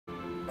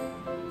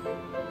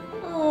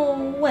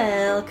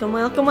Welcome,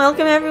 welcome,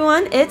 welcome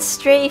everyone. It's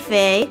Stray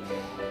Faye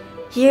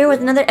here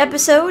with another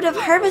episode of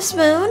Harvest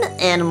Moon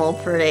Animal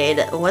Parade.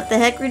 What the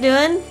heck we're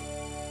doing?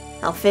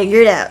 I'll figure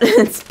it out.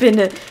 It's been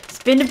a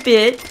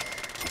bit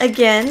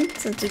again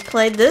since we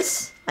played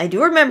this. I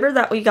do remember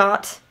that we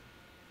got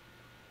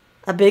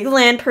a big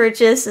land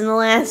purchase in the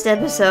last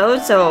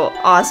episode, so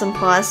awesome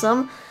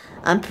possum.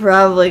 I'm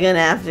probably gonna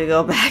have to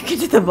go back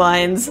into the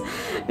mines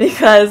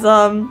because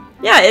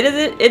yeah,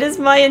 it is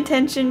my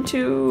intention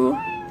to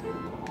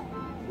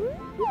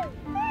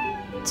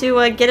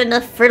get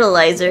enough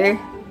fertilizer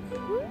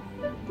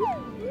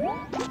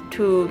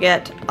to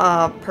get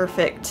a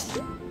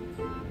perfectly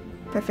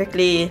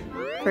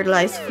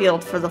fertilized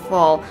field for the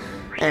fall.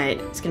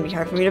 Alright, it's gonna be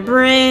hard for me to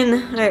brain.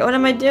 Alright, what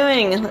am I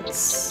doing?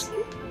 Let's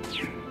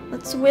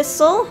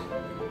whistle.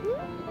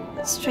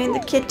 Let's train the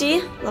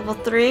kitty, level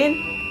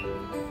 3.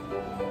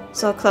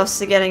 So close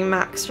to getting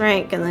max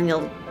rank, and then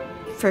you'll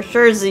for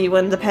sure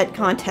win the pet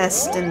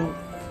contest in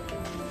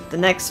the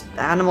next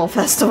animal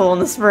festival in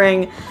the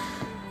spring.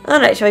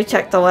 Alright, shall we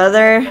check the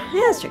weather? Yeah,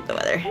 let's check the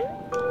weather.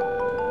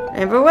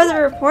 Remember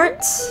weather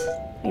reports?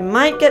 We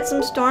might get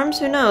some storms,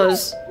 who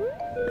knows?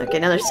 Okay,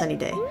 another sunny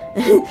day.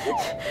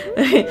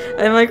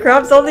 And my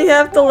crops only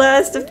have to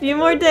last a few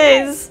more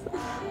days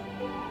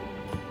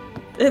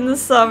in the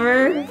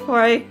summer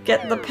before I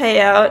get the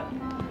payout.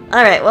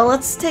 Alright, well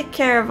let's take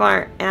care of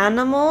our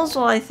animals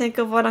while I think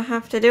of what I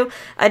have to do.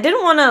 I did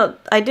want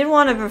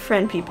to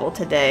befriend people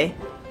today.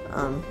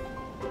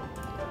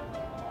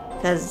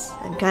 Because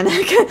I'm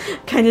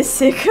kind of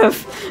sick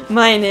of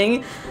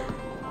mining,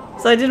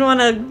 so I didn't want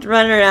to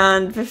run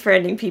around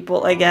befriending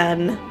people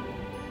again.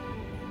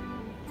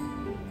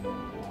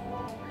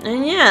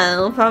 And yeah,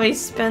 I'll probably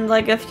spend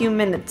like a few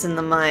minutes in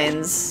the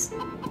mines.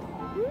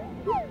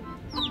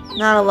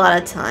 Not a lot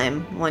of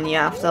time when you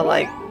have to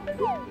like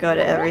go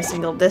to every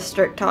single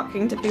district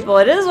talking to people.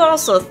 It is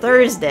also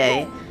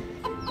Thursday,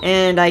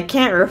 and I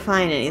can't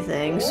refine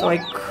anything, so I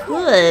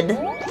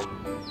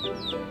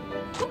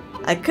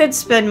could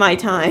spend my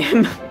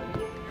time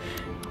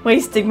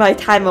wasting my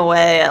time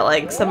away at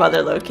like some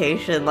other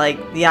location, like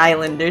the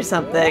island or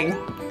something.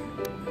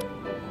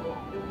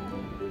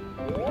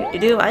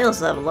 I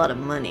also have a lot of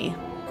money.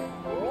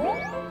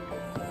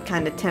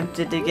 Kinda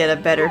tempted to get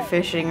a better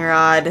fishing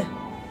rod.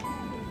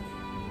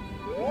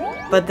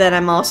 But then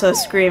I'm also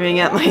screaming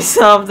at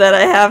myself that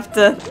I have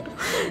to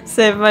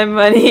save my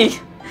money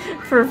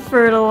for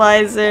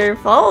fertilizer.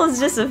 Fall is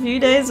just a few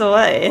days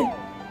away.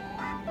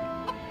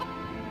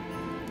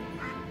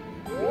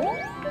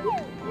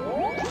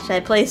 Should I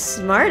play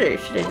smart or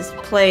should I just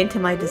play into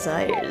my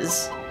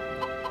desires?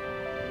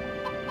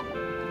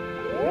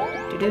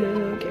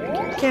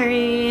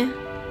 Carry.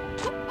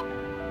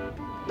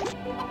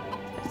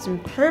 Got some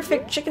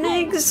perfect chicken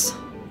eggs.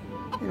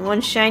 And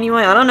one shiny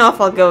one. I don't know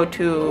if I'll go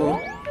to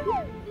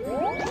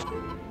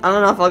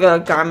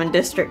Garmin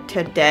District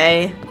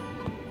today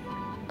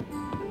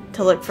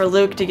to look for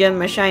Luke to give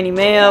him a shiny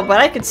mayo, but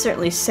I could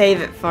certainly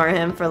save it for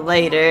him for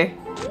later.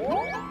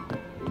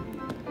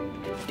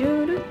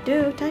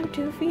 Time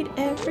to feed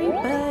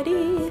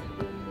everybody.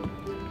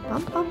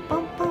 Bum bum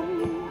bum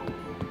bum.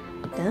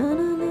 Da, na,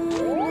 na,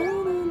 na,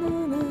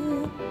 na,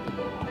 na.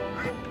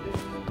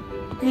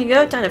 There you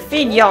go, time to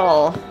feed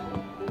y'all.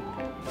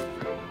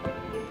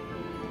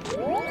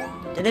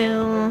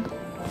 There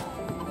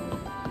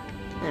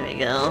we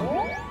go.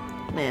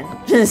 Man,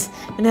 just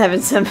been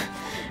having some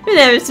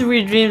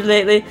weird dreams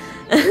lately.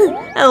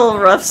 Had a little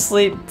rough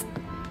sleep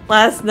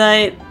last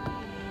night.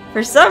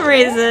 For some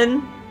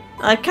reason,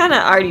 I kind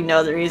of already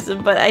know the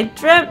reason, but I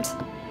dreamt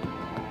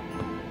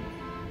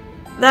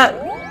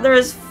that there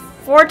was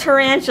 4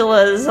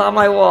 tarantulas on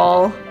my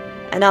wall,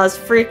 and I was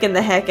freaking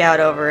the heck out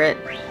over it.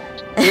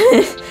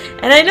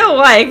 And I know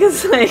why,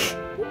 because like,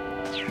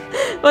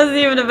 it wasn't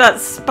even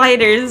about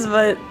spiders,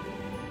 but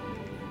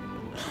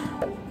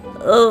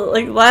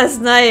like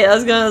last night I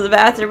was going to the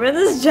bathroom and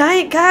this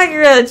giant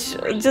cockroach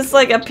just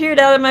like appeared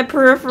out of my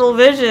peripheral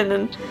vision,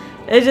 and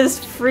it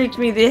just freaked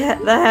me the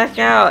heck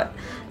out.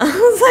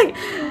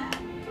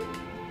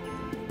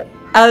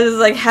 I was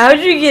like, how'd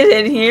you get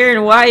in here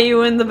and why are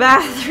you in the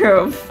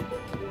bathroom?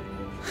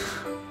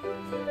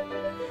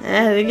 I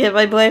had to get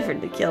my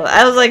boyfriend to kill it.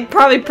 I was like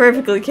probably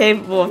perfectly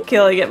capable of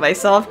killing it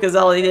myself because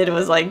all he did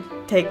was like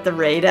take the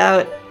raid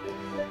out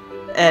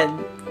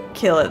and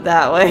kill it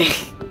that way.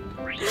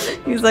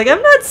 He's like,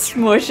 I'm not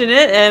smushing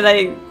it, and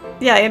I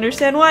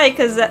understand why,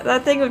 because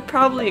that thing would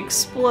probably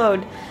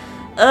explode.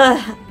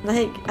 I'm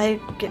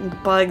getting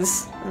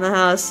bugs in the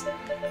house.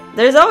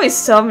 There's always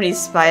so many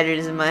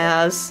spiders in my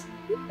house.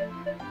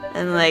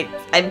 And like,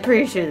 I'm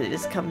pretty sure they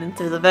just come in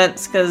through the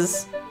vents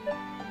because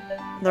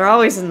they're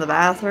always in the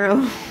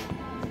bathroom.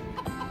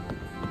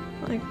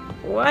 Like,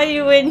 why are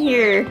you in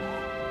here?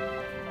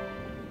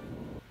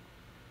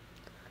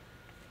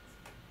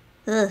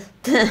 Ugh.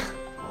 At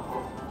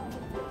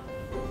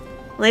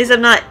least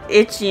I'm not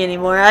itchy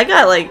anymore. I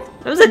got like,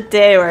 there was a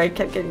day where I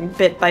kept getting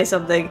bit by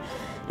something.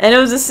 And it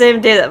was the same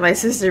day that my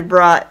sister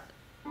brought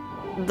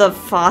the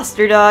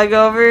foster dog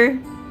over.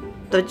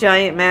 The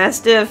giant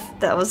mastiff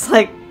that was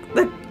like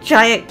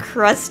giant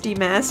crusty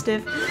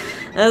mastiff.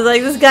 I was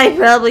like, this guy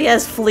probably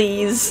has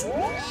fleas.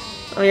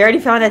 We already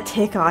found a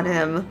tick on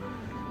him.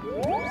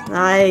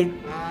 I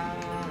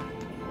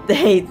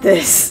hate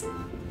this.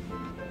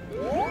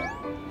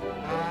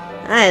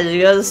 I had to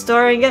go to the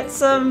store and get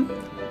some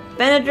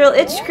Benadryl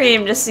itch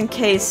cream just in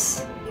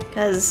case.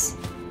 Because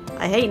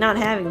I hate not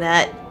having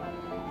that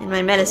in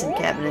my medicine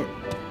cabinet.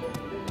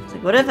 It's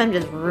like, what if I'm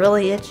just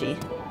really itchy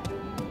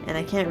and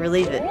I can't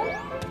relieve it?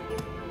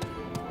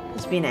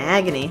 It's being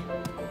agony.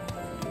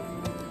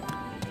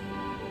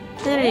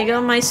 There you go,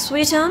 my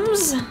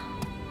sweetums.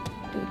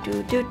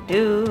 Do do do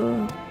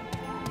do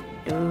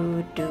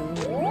do do.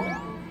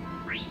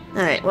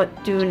 Alright,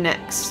 what do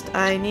next?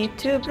 I need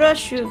to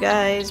brush you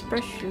guys,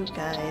 brush you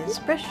guys,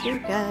 brush you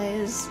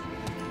guys.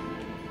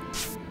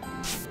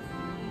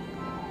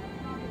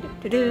 Do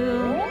do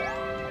do.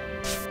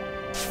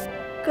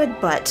 Good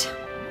butt.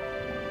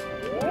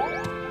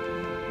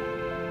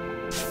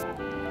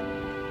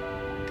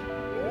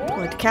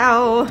 Good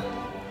cow.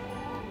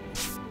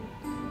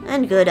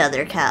 And good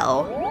other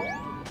cow.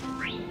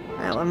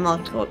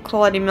 Alright, what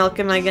quality milk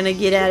am I gonna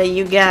get out of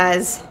you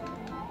guys?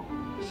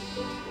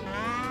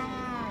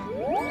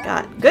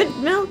 Got good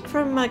milk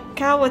from a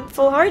cow with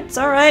full hearts,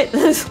 alright.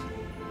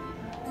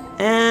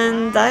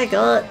 And I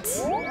got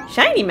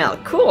shiny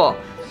milk, cool.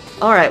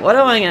 Alright, what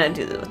am I gonna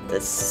do with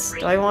this?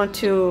 Do I want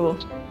to...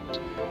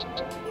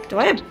 Do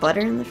I have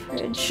butter in the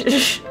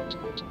fridge?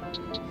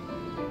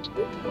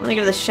 I'm gonna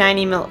give the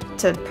shiny milk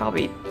to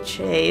probably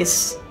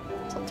Chase.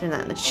 So I'll turn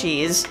that into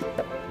cheese.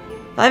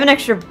 If I have an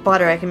extra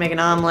butter, I can make an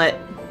omelet.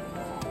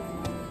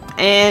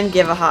 And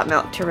give a hot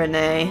milk to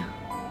Renee.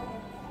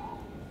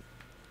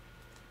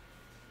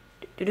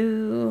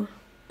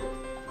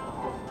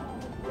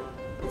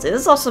 Let's see,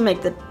 this also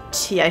make the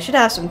tea. I should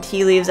have some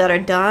tea leaves that are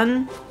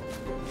done.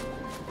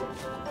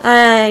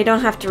 I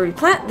don't have to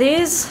replant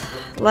these.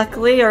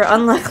 Luckily or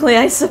unluckily,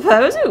 I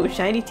suppose. Ooh,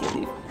 shiny tea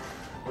leaf.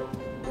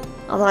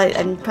 Although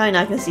I'm probably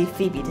not going to see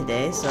Phoebe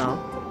today, so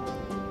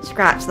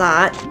scratch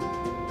that.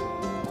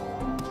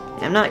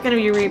 I'm not going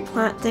to be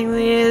replanting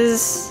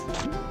these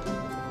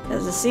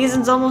because the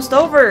season's almost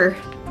over.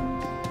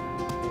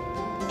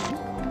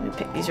 Let me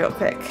pick these real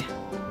quick.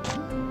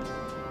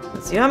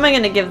 Let's see, who am I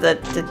going to give the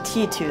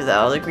tea to,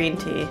 though? The green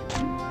tea.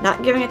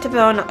 Not giving it to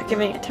Bo, not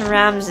giving it to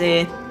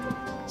Ramsey.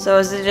 So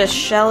is it just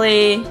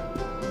Shelly,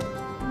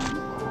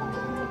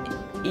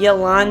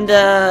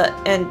 Yolanda,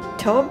 and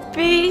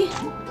Toby?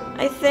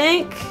 I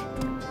think?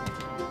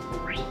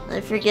 I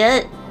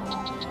forget.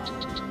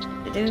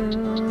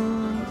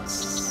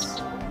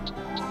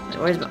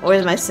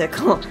 Where's my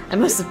sickle? I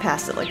must have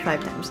passed it like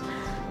 5 times.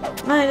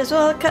 Might as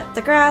well cut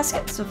the grass,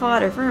 get some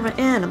fodder for my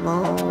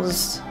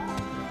animals.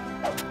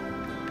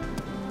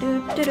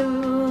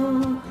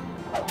 Do-do-do.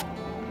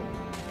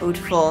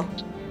 Beautiful.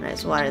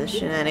 Nice water the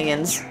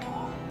shenanigans.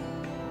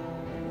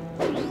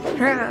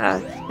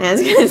 Man,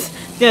 it's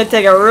gonna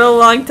take a real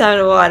long time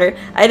to water.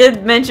 I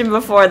did mention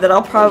before that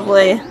I'll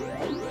probably,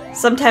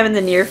 sometime in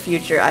the near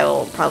future, I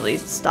will probably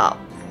stop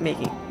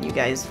making you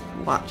guys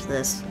watch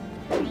this.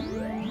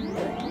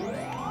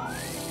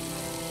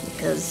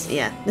 Because,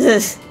 yeah,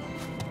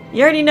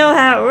 you already know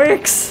how it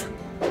works.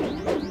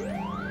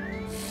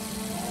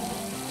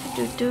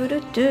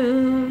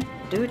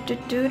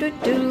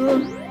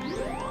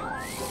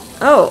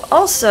 Oh,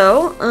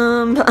 also,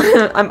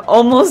 I'm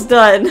almost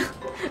done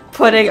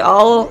putting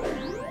all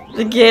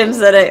the games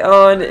that I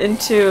own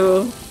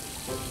into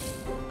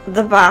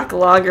the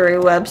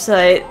Backloggery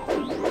website.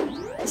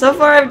 So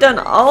far I've done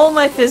all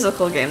my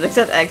physical games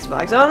except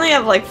Xbox. I only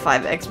have like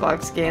 5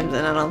 Xbox games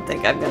and I don't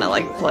think I'm gonna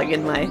like plug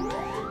in my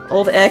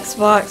old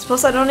Xbox.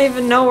 Plus I don't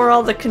even know where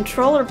all the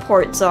controller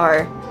ports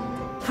are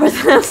for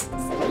this.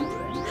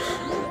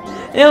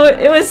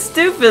 It was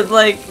stupid,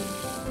 like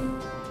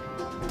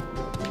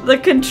the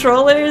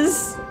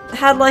controllers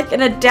had like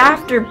an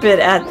adapter bit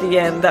at the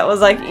end that was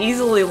like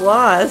easily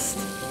lost.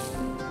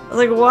 I was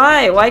like,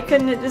 why? Why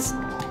couldn't it just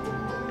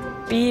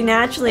be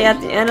naturally at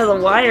the end of the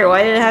wire?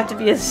 Why did it have to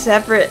be a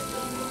separate,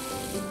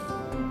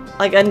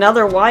 like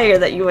another wire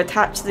that you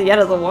attach to the end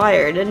of the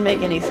wire? It didn't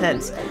make any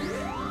sense.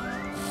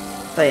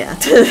 But yeah,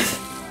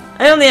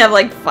 I only have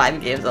like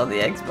 5 games on the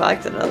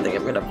Xbox and I don't think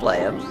I'm gonna play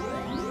them.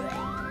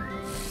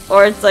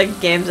 Or it's like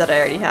games that I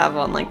already have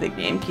on like the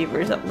GameCube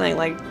or something,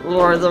 like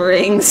Lord of the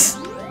Rings. I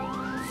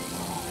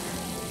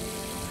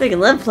freaking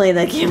love playing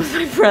that game with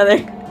my brother.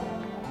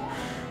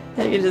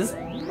 I could just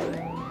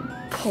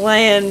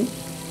playing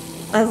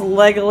as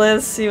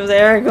Legolas, he was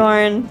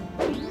Aragorn.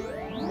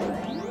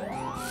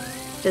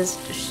 Just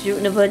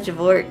shooting a bunch of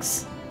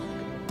orcs.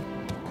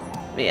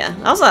 But yeah,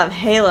 I also have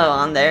Halo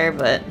on there,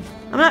 but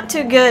I'm not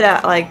too good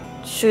at like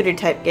shooter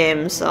type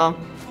games, so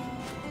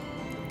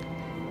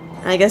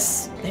I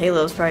guess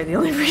Halo's probably the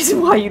only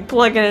reason why you'd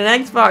plug in an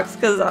Xbox,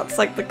 because that's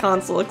like the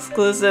console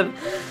exclusive.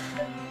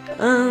 I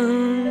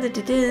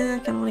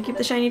kind of want to keep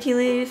the shiny tea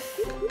leaf.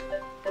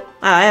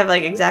 I have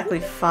like exactly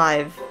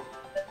 5.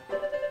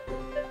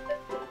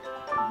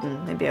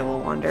 Maybe I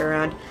will wander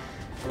around.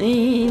 So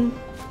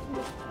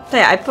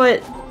yeah, I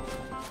put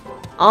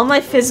all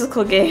my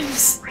physical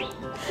games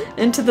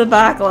into the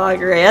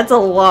backlog array. That's a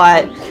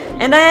lot.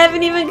 And I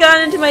haven't even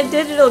gotten into my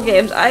digital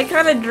games. I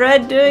kind of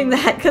dread doing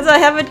that because I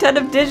have a ton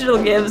of digital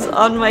games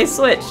on my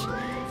Switch.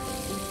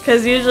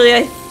 Because usually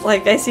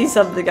I see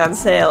something on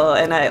sale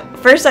and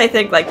first I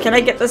think like, can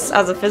I get this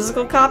as a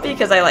physical copy?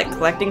 Because I like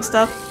collecting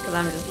stuff. Because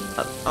I'm just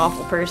an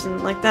awful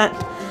person like that.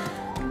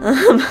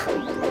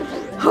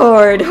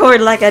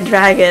 Hoard like a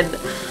dragon.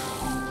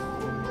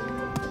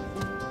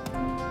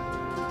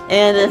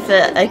 And if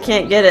I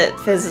can't get it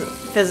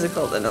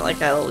physical, then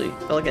like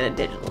I'll get it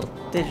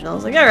digital. I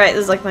was like, alright,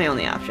 this is like my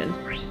only option.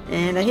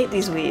 And I hate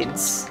these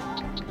weeds.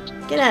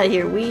 Get out of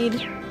here,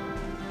 weed.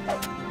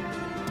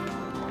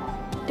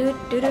 So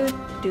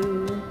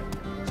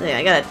yeah,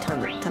 I got a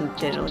ton of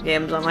digital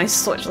games on my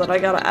Switch that I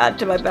gotta add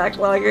to my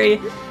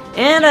backloggery.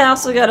 And I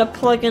also gotta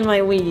plug in my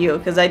Wii U,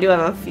 because I do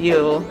have a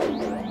few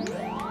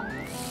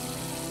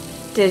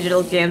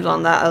digital games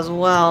on that as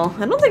well.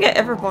 I don't think I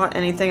ever bought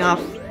anything off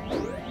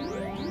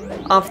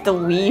the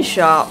Wii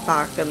shop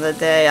back in the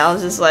day. I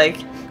was just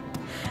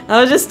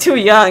too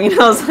young, and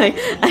I was like,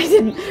 I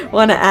didn't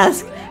want to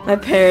ask my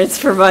parents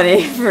for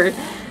money for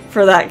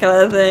that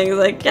kind of thing.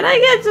 Like, can I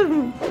get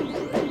some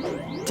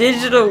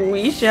digital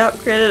Wii shop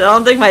credit? I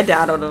don't think my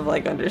dad would have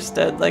like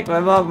understood. Like, my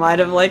mom might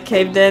have like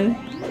caved in,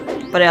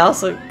 but I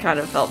also kind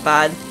of felt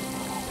bad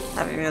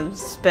having them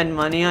spend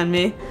money on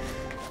me,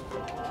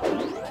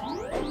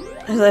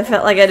 because I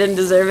felt like I didn't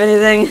deserve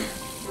anything.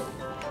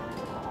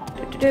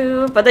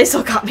 But they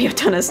still got me a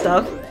ton of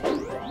stuff.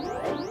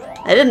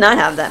 I did not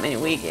have that many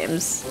Wii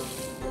games,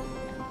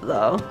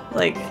 though.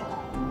 Like,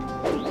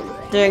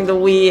 during the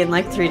Wii and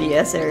like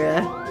 3DS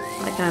era,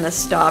 I kind of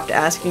stopped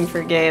asking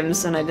for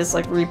games and I just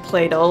like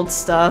replayed old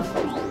stuff.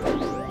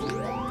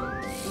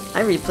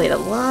 I replayed a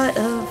lot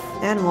of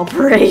Animal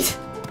Parade.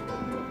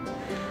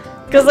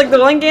 Because like the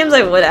one games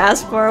I would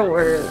ask for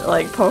were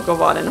like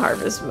Pokemon and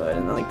Harvest Moon,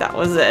 and like that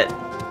was it.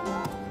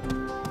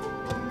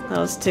 That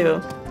was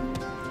too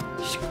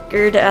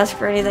scared to ask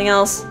for anything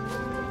else.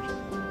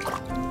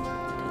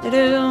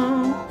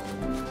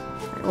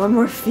 One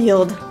more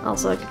field.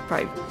 Also, I could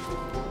probably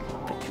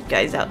put you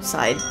guys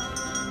outside.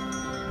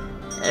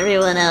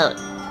 Everyone out.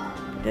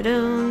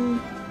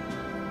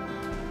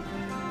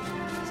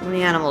 So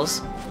many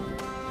animals.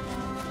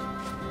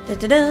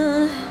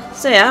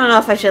 So yeah, I don't know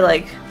if I should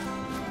like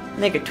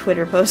make a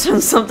Twitter post on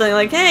something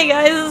like, hey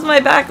guys, this is my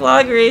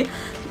backloggery.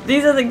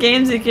 These are the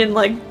games you can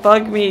like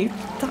bug me.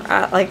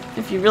 Like,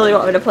 if you really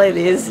want me to play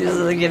these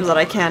are the games that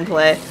I can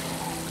play.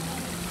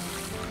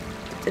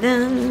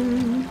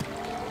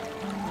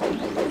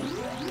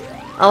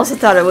 I also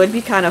thought it would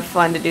be kind of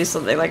fun to do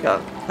something like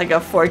a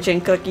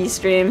fortune cookie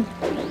stream.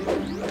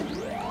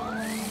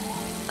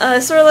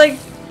 Sort of like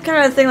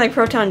kind of thing like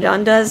Proton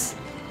John does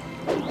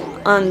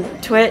on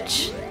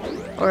Twitch,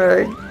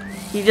 where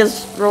he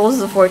just rolls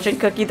the fortune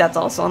cookie that's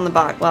also on the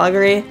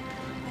backloggery,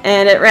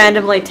 and it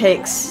randomly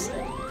takes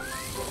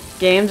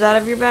games out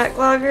of your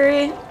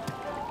backloggery.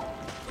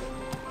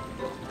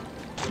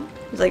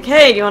 He's like,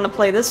 hey, do you want to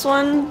play this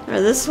one? Or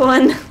this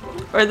one?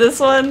 Or this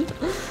one?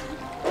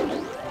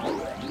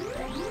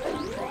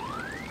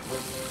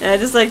 And it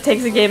just like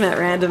takes a game at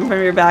random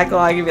from your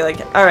backlog and be like,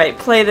 alright,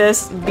 play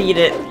this, beat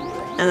it,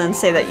 and then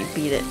say that you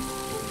beat it.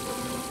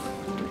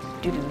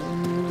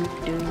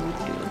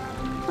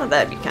 Oh,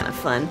 that'd be kind of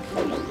fun.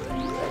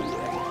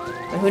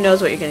 But who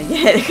knows what you're gonna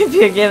get? It could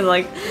be a game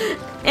like,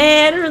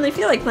 I don't really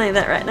feel like playing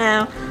that right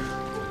now.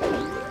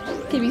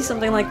 Could be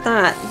something like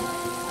that.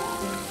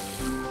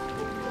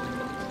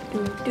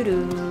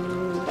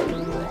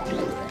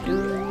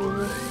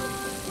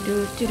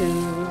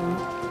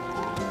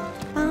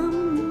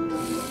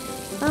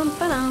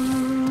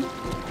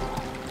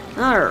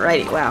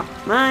 Alrighty, wow.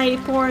 My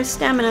poor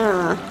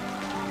stamina.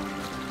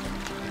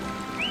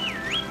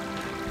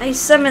 I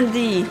summoned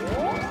the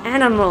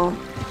animal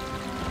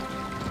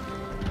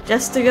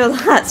just to go to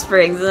the hot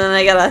springs, and then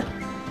I gotta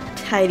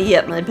tidy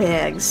up my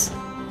bags.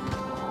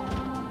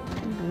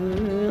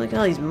 Look at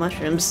all these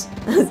mushrooms.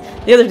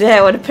 The other day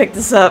I would have picked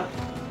this up.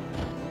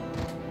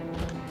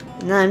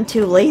 And I'm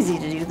too lazy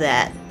to do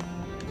that.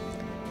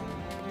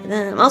 And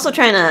then I'm also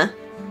trying to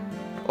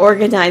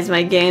organize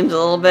my games a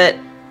little bit.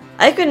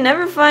 I could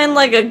never find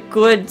like a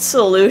good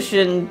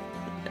solution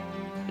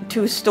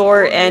to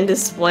store and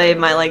display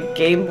my like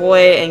Game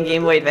Boy and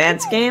Game Boy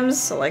Advance games.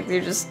 So like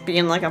they're just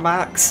being like a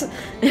box.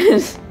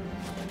 Just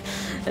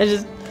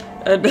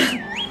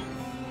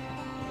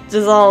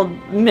all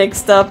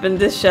mixed up and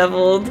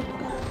disheveled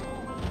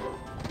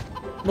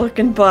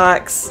looking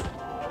box.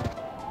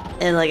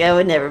 And like I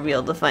would never be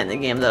able to find the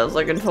game that I was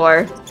looking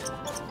for.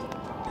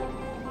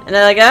 And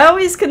I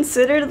always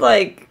considered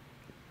like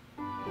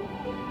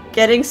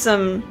getting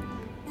some,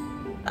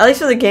 at least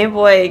for the Game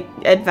Boy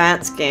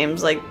Advance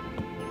games, like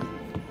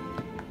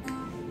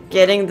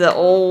getting the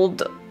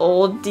old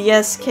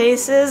DS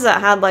cases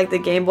that had like the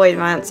Game Boy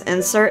Advance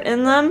insert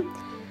in them.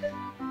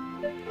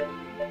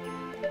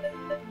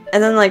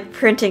 And then like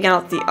printing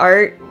out the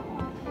art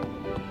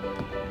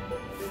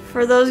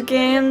for those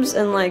games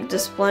and like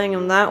displaying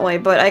them that way,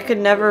 but I could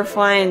never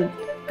find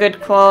good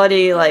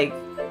quality, like,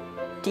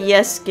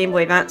 DS Game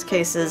Boy Advance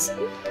cases.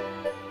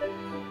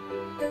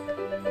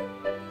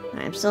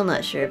 I'm still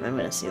not sure if I'm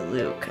gonna see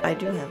Luke. I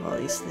do have all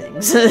these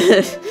things.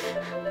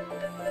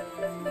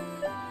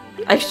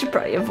 I should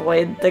probably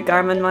avoid the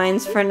Garmin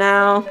mines for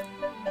now.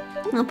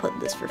 I'll put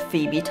this for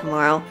Phoebe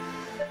tomorrow.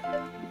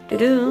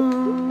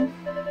 Doo-doo.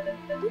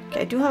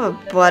 Okay, I do have a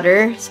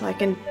butter, so I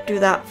can do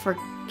that for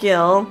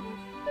Gil.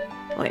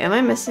 Wait, am I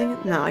missing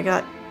it? No, I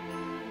got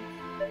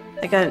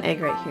an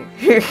egg right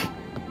here.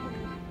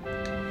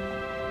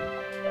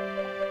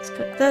 Let's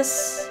cook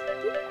this.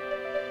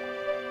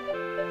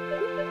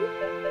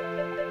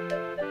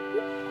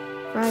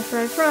 Fry,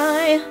 fry,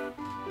 fry.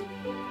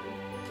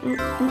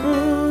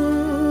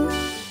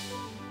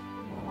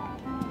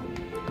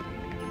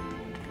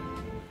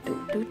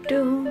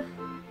 Do.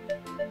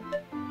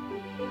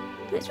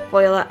 Let's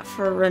boil that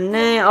for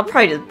Renee. I'll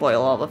probably just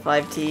boil all the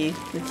 5 tea.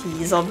 The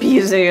teas. I'll be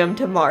using them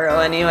tomorrow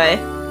anyway.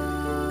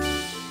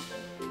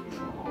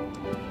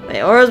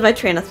 Wait, where was my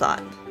train of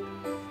thought?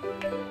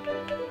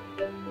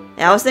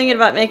 Yeah, I was thinking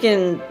about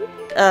making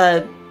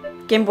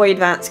Game Boy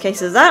Advance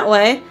cases that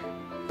way,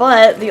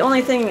 but the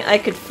only thing I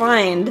could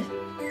find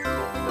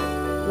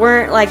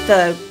weren't like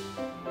the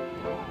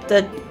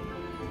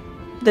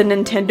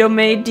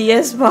Nintendo-made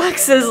DS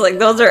boxes. Like,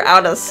 those are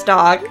out of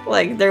stock.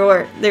 Like, they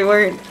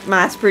weren't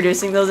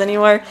mass-producing those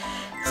anymore.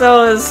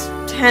 So it was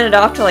handed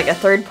off to like a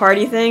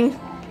third-party thing,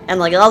 and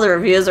like all the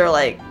reviews are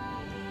like,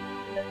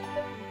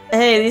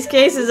 hey, these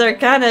cases are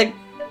kind of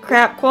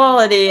crap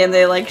quality and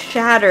they like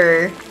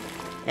shatter.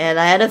 And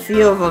I had a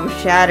few of them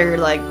shatter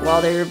like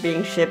while they were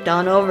being shipped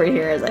on over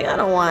here. I was like, I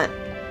don't want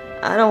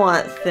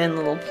thin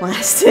little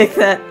plastic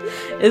that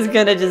is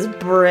gonna just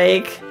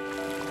break.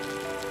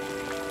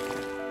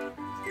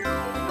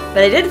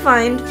 But I did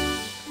find,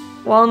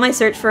 while in my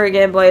search for a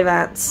Game Boy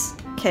Advance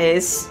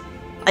case,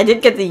 I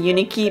did get the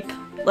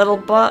Unikeep little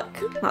book.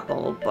 Not the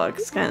little book.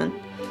 It's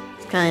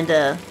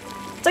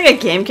like a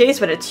game case,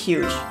 but it's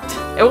huge.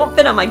 It won't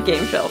fit on my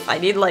game shelf. I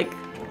need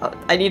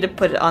to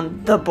put it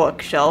on the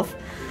bookshelf.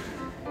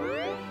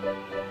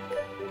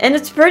 And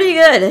it's pretty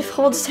good. It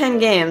holds 10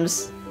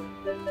 games.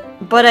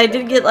 But I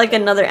did get like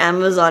another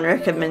Amazon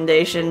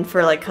recommendation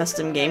for like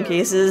custom game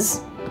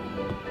cases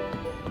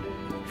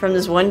from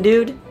this one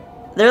dude.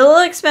 They're a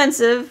little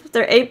expensive.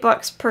 They're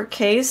 $8 per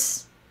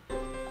case.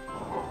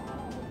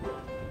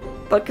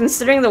 But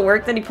considering the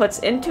work that he puts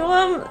into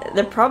them,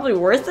 they're probably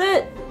worth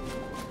it.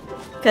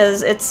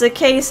 Because it's a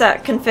case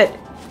that can fit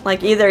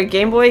like either a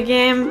Game Boy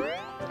game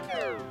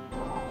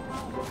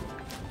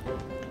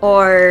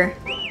or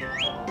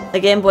a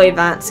Game Boy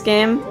Advance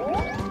game,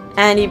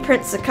 and he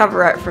prints the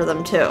cover art for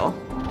them too.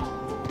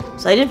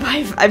 So I did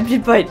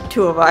buy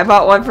 2 of them. I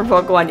bought one for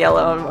Pokemon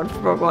Yellow and one for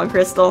Pokemon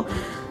Crystal.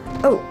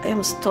 Oh, I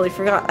almost totally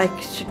forgot. I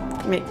should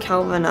make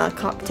Calvin a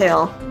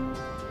cocktail.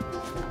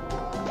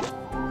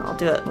 I'll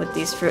do it with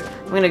these fruit.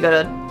 I'm gonna go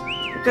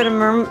to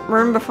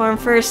Marimba Farm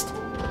first.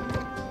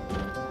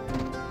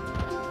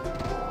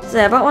 So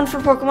yeah, I bought one for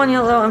Pokemon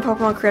Yellow and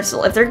Pokemon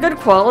Crystal. If they're good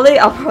quality,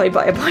 I'll probably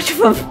buy a bunch of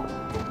them.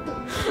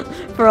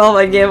 For all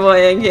my Game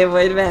Boy and Game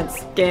Boy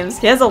Advance games.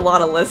 He has a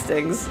lot of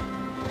listings.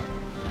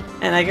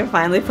 And I can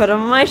finally put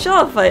them on my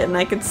shelf and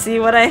I can see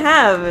what I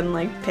have and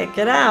like pick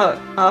it out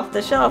off the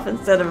shelf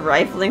instead of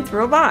rifling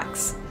through a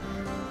box.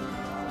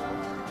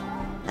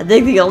 I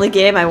think the only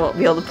game I won't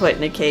be able to put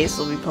in a case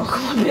will be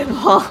Pokemon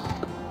Pinball.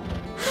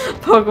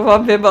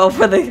 Pokemon Pinball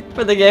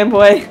for the Game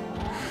Boy.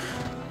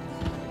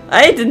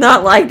 I did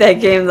not like that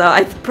game though.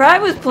 I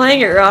probably was playing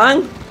it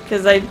wrong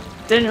because I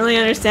didn't really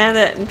understand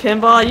that in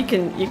pinball you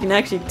can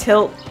actually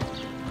tilt.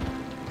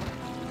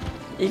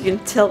 You can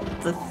tilt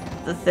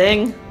the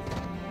thing.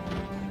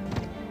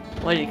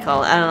 What do you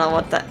call it? I don't know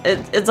what that.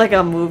 It's like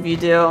a move you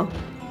do.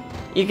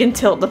 You can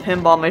tilt the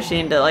pinball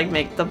machine to like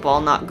make the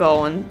ball not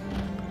go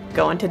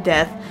into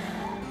death.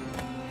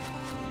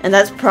 And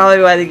that's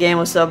probably why the game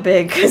was so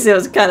big, because it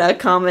was kind of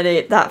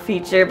accommodate that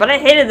feature. But I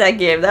hated that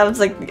game. That was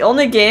like the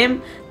only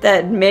game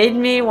that made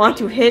me want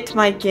to hit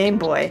my Game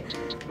Boy.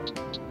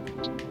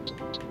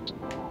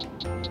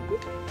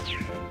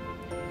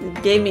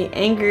 It gave me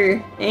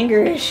anger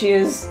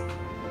issues.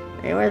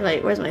 Okay,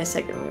 where's my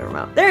second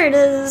remote? There it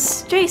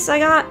is! Chase, I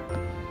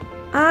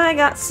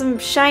got some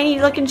shiny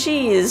looking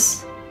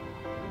cheese.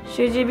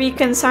 Should you be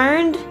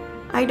concerned?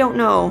 I don't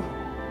know.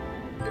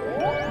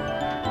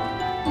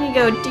 Here you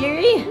go,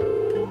 dearie.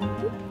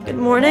 Good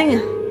morning.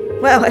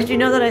 Wow, how'd you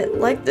know that I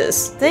like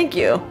this? Thank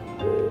you.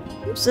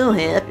 I'm so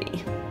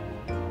happy.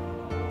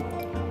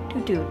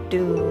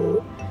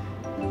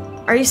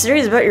 Are you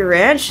serious about your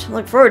ranch?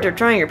 Look forward to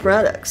trying your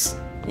products.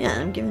 Yeah,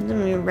 I'm giving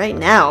them to you right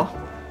now.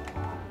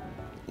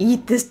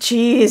 Eat this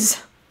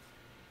cheese.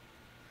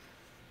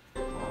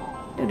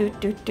 Wow,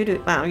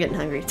 I'm getting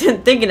hungry.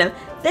 thinking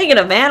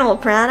of animal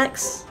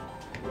products.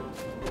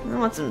 I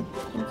want some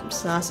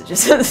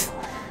sausages.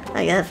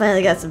 I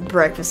finally got some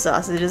breakfast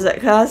sausages at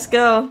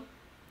Costco.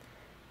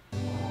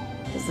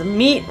 Because the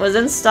meat was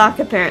in stock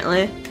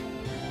apparently.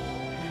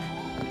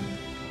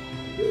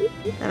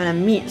 Having a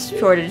meat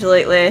shortage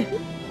lately.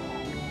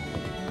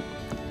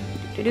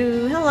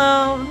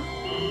 Hello.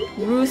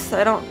 Ruth,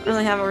 I don't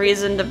really have a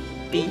reason to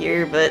be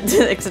here, but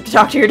except to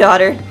talk to your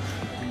daughter.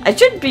 I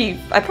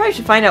probably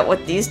should find out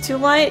what these two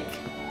like.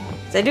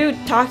 'Cause I do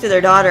talk to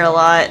their daughter a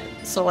lot,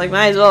 so like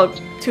might as well,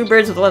 2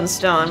 birds with 1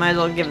 stone, might as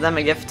well give them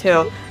a gift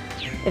too,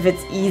 if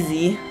it's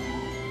easy.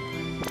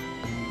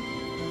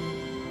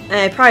 And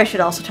I probably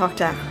should also talk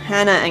to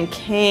Hannah and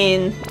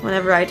Kane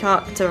whenever I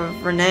talk to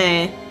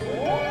Renee.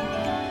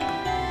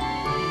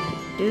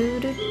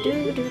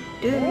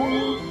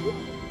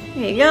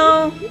 Here you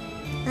go,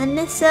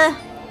 Anissa.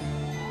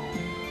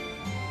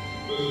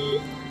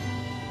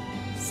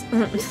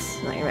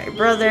 Not your right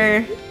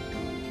brother.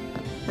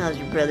 How's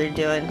your brother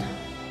doing?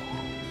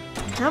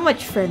 How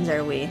much friends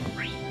are we?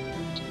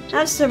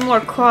 Have some more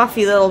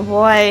coffee, little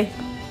boy.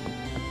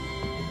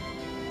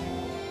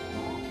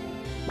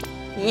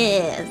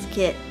 Yeah, let's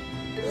get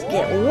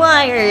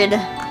wired.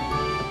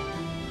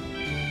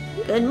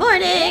 Good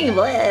morning,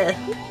 blah.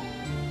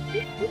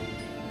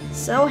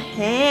 So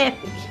happy.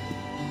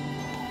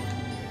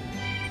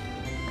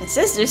 My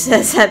sister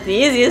says that the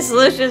easiest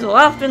solutions will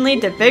often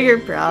lead to bigger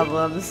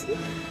problems.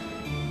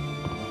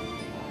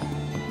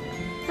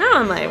 How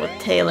am I with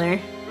Taylor?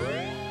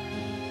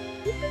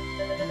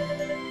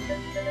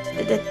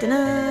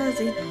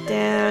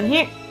 Down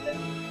here.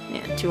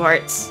 Yeah, 2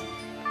 hearts.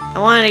 I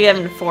wanted to give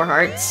him 4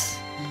 hearts.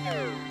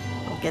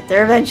 I'll get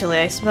there eventually,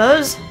 I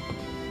suppose.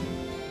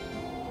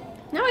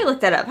 Now we look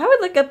that up. How would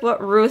we look up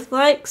what Ruth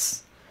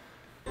likes?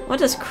 What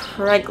does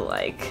Craig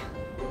like?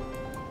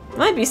 It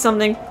might be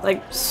something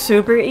like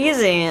super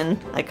easy, and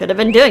I could have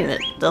been doing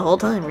it the whole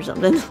time or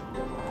something.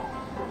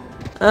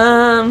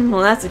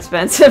 Well, that's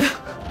expensive.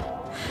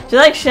 She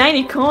likes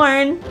shiny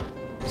corn.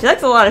 She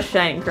likes a lot of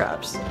shining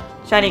crops.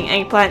 Shining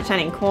eggplant,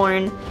 shining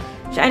corn,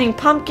 shining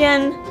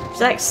pumpkin.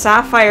 She likes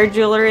sapphire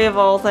jewelry of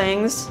all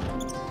things.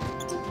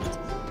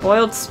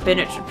 Boiled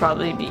spinach would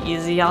probably be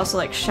easy. I also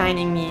like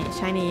shiny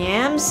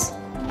yams.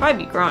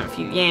 Probably be growing a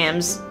few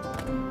yams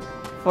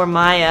for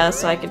Maya,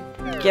 so I could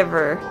give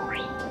her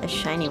a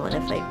shiny one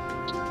if I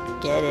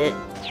get it.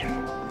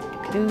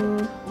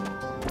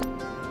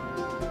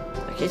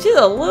 Okay, she's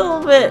a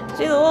little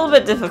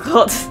bit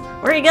difficult.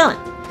 Where are you going?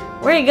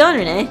 Where are you going,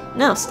 Renee?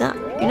 No, stop.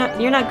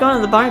 You're not going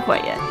to the barn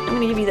quite yet. I'm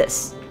gonna give you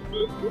this.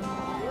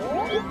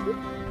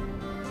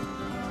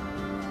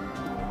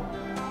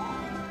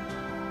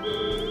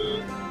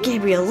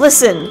 Gabriel,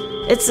 listen!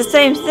 It's the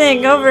same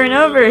thing over and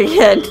over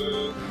again.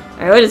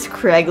 Alright, what does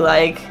Craig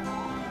like?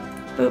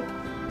 Boop.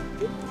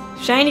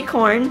 Shiny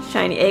corn,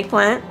 shiny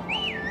eggplant,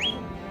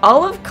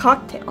 olive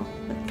cocktail.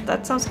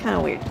 That sounds kind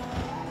of weird.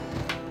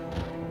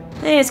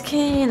 Hey, it's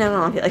Kane. I don't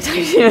know if you like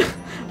talking to you.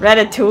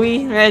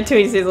 Ratatouille.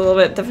 Ratatouille seems a little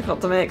bit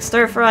difficult to make.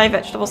 Stir fry,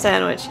 vegetable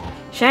sandwich.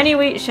 Shiny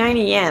wheat,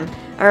 shiny yam.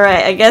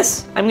 Alright, I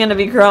guess I'm gonna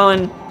be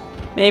growing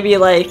maybe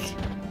like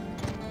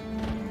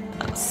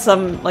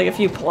a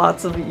few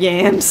plots of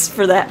yams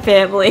for that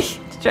family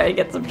to try to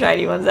get some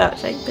shiny ones out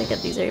so I can pick up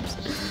these herbs.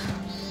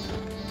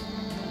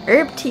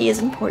 Herb tea is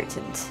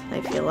important, I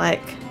feel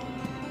like.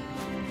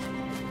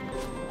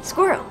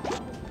 Squirrel!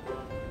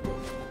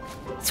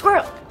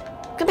 Squirrel!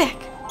 Come back!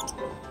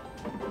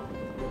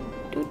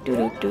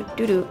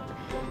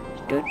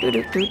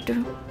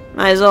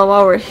 Might as well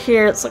while we're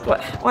here. Let's look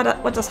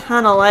what does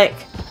Hannah like?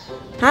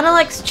 Hannah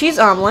likes cheese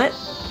omelet.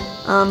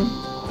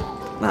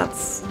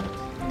 That's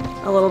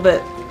a little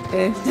bit.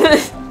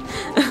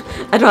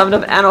 I don't have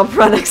enough animal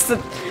products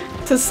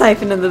to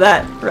siphon into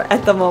that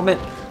at the moment.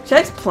 She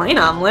likes plain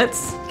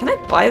omelets. Can I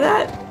buy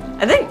that?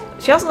 I think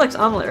she also likes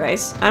omelet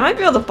rice. I might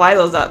be able to buy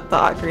those at the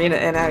Ocarina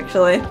Inn,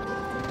 actually.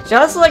 She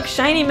also likes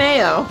shiny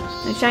mayo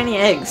and shiny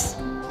eggs.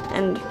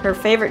 And her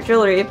favorite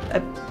jewelry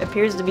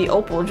appears to be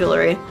opal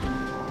jewelry.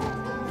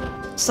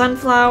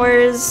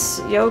 Sunflowers,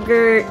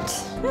 yogurt.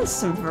 There's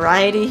some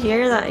variety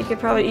here that you could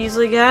probably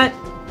easily get.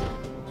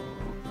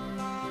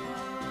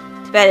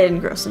 Too bad I didn't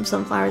grow some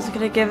sunflowers. I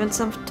could have given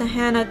some to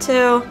Hannah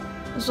too,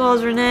 as well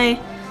as Renee.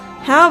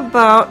 How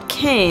about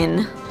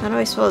Cain? How do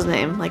I spell his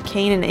name? Like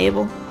Cain and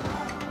Abel?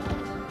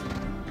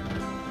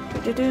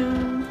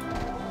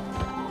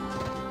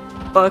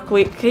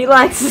 Buckwheat. He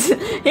likes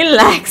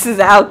his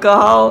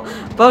alcohol.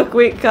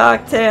 Buckwheat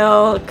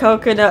cocktail,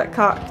 coconut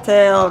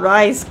cocktail,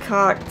 rice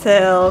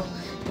cocktail,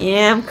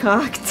 yam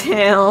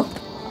cocktail.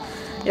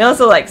 He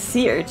also likes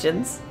sea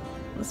urchins.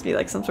 Must be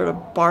like some sort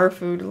of bar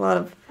food. A lot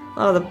of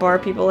the bar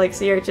people like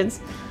sea urchins.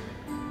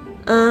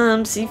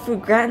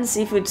 Seafood gratin,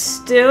 seafood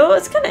stew.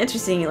 It's kind of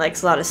interesting. He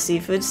likes a lot of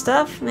seafood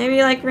stuff.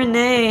 Maybe like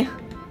Renee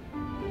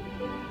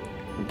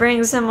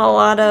brings him a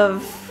lot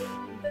of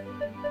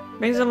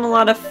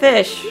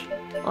fish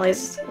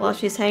while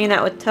she's hanging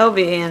out with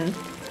Toby and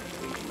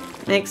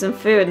makes him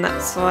food, and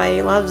that's why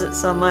he loves it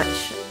so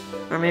much.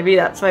 Or maybe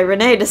that's why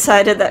Renee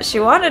decided that she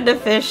wanted to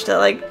fish to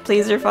like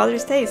please her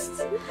father's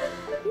tastes.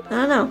 I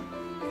don't know.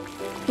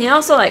 He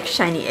also likes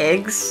shiny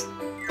eggs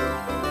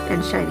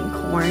and shining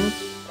corn.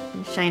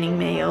 Shining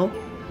mayo.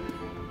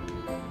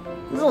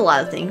 There's a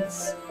lot of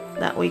things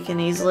that we can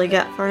easily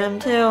get for him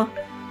too.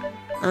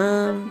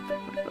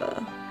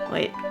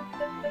 Wait.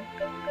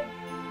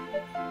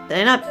 Did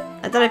I not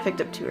I thought I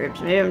picked up 2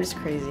 ribs. Maybe I'm just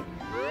crazy.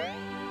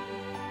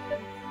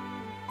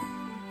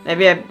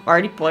 Maybe I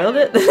already boiled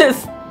it?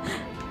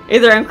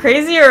 Either I'm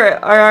crazy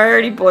or I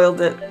already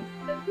boiled it.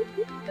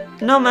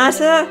 No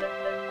matter.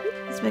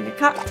 Let's make a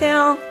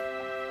cocktail.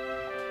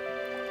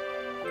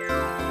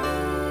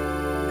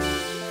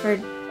 For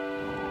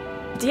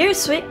dear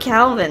sweet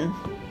Calvin.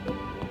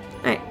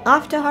 Alright,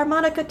 off to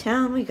Harmonica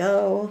Town we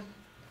go.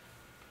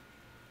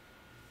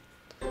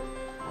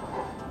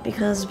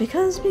 Because.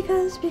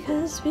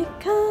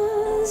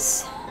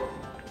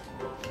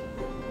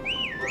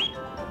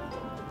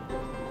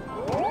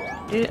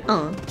 Dude,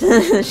 oh,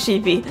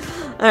 sheepy.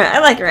 Alright, I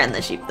like riding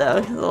the sheep though.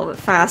 It's a little bit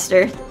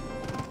faster.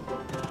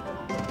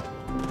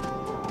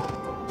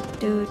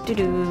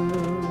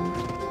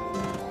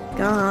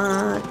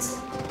 Got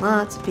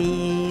lots of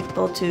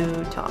people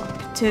to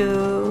talk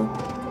to.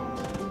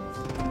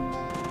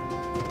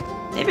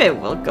 Maybe I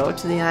will go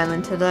to the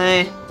island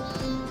today.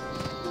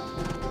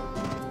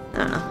 I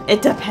don't know.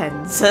 It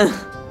depends.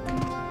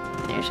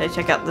 Maybe should I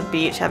check out the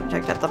beach? Haven't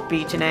checked out the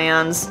beach in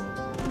aeons.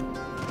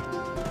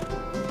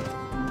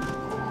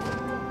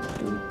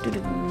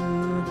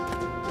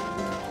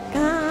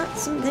 Got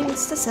some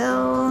things to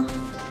sell.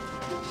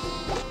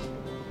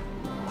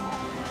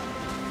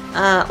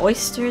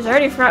 Oysters. I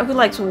already forgot who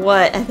likes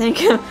what. I think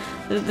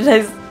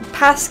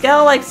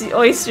Pascal likes the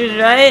oysters,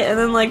 right? And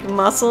then like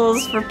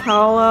mussels for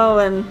Paolo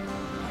and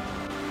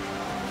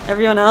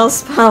everyone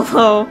else.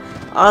 Paolo,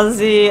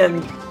 Ozzy,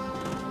 and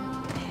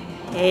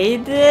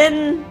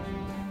Hayden.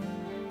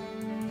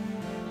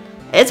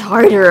 It's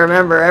hard to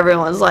remember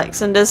everyone's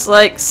likes and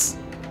dislikes.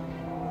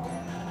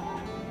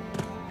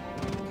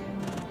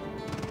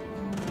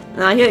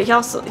 No, he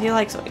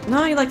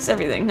likes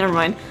everything. Never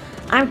mind.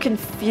 I'm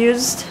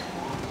confused.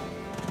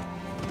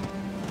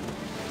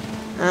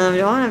 Do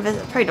I want to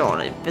visit? Probably don't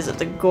want to visit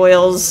the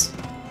Goyles.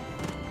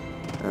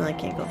 Oh, I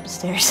can't go up the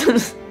stairs.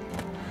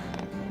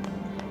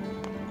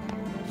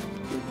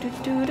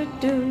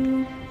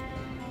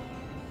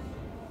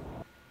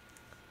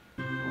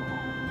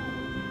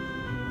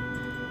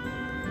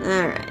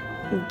 Alright.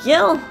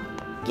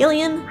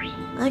 Gillian,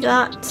 I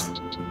got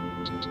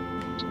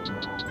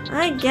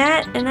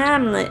an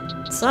omelet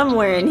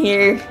somewhere in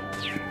here.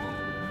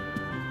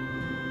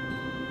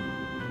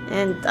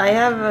 And I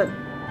have a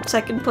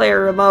second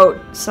player remote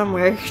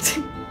somewhere.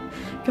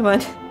 Come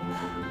on.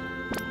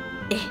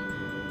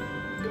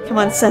 Come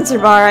on, sensor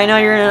bar. I know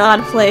you're in an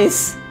odd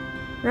place.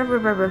 Rub.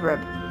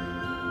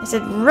 I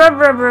said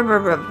rub.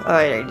 Oh,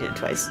 I already did it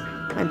twice.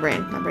 My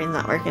brain's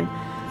not working.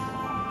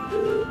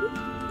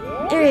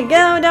 Here you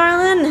go,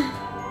 darling.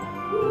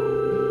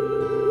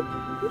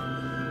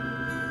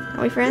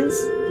 Are we friends?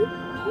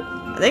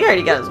 I think I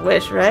already got his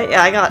wish, right?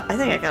 Yeah, I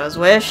think I got his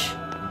wish. He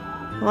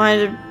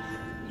wanted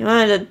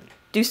to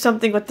do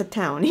something with the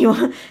town. He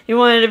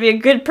wanted to be a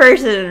good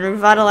person and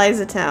revitalize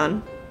the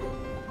town.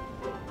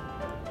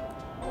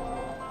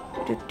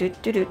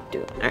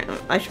 Alright,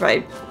 I should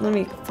probably let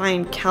me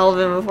find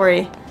Calvin before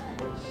he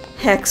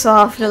hecks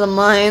off to the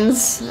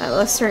mines at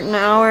a certain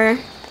hour. I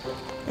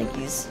think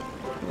he's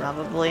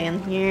probably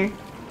in here.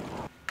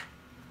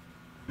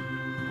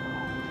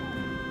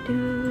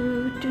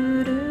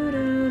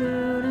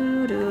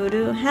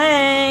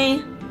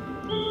 Hey!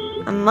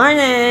 I'm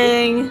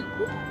mining!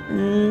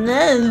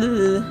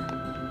 No.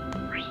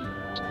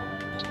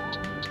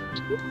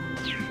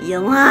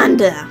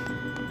 Yolanda!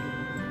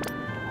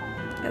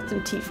 Got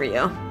some tea for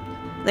you. I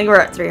think we're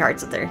at 3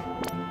 hearts with her.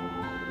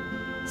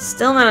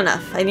 Still not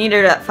enough. I need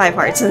her at 5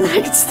 hearts and then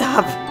I can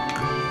stop.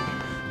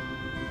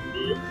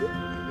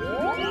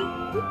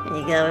 There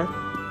you go.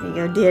 There you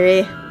go,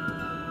 dearie.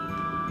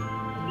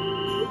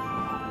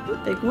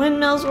 Big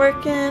windmill's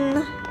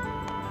working.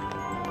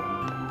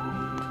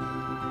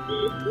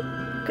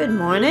 Good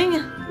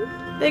morning.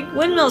 Big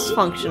windmill's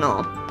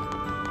functional.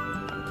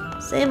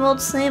 Same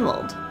old, same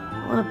old.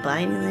 Wanna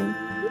buy anything?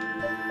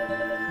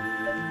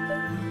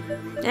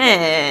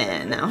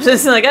 No.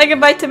 Just like, I could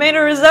buy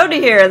tomato risotto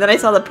here. And then I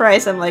saw the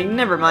price. I'm like,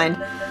 never mind.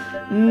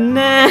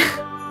 Nah.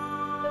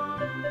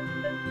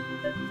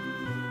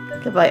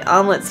 Could buy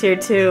omelets here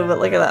too, but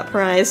look at that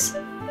price.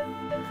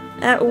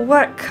 At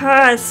what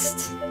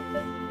cost?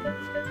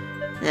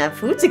 Yeah,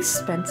 food's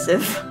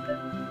expensive.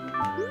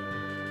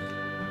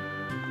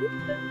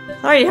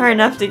 It's already hard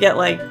enough to get,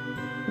 like,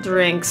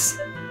 drinks.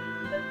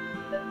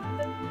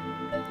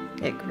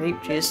 Get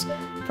grape juice.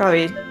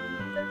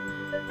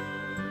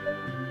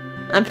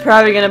 I'm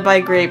probably gonna buy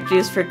grape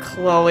juice for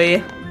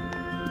Chloe.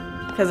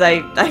 Because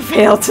I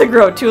failed to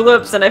grow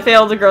tulips and I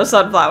failed to grow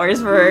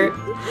sunflowers for her.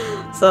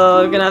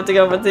 So I'm gonna have to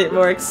go with the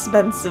more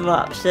expensive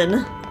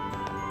option.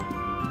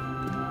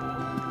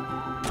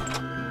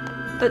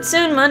 But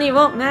soon money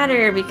won't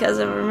matter because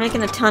we're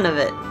making a ton of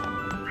it.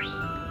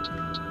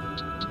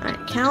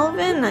 Alright,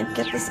 Calvin,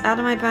 get this out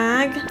of my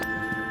bag.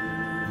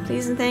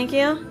 Please and thank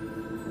you.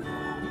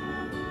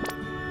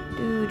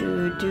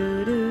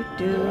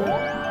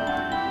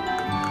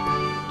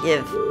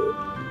 Give.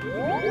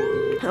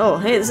 Oh,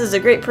 hey, this is a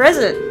great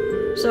present.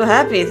 I'm so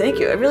happy, thank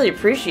you. I really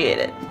appreciate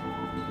it.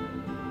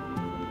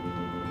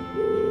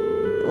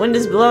 wind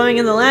is blowing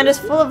and the land is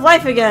full of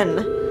life again.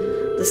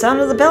 The sound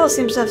of the bell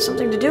seems to have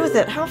something to do with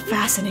it. How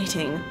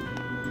fascinating.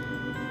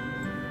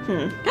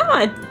 Come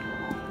on.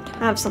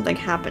 Have something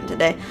happen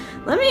today.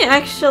 Let me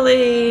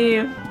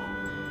actually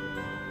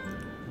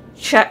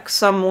check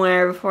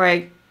somewhere before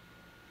I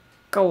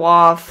go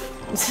off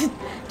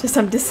to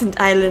some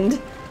distant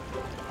island.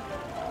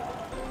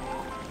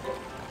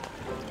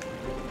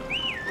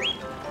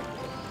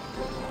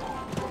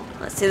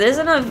 Let's see, there's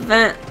an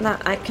event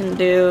that I can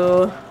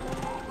do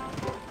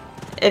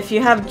if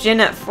you have Jin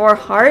at 4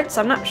 hearts.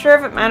 I'm not sure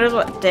if it matters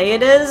what day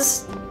it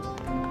is.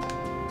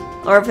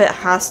 Or if it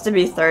has to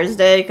be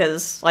Thursday,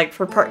 because, like,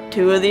 for part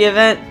 2 of the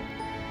event,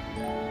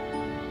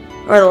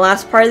 or the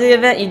last part of the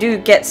event, you do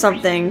get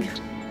something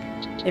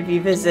if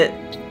you visit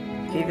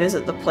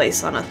the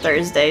place on a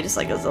Thursday, just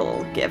like as a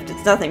little gift.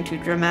 It's nothing too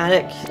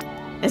dramatic.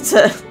 It's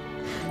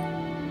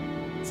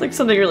like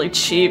something really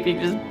cheap you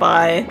can just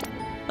buy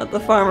at the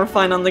farm or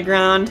find on the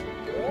ground.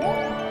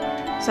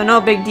 So no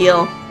big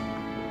deal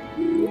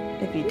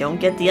if you don't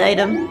get the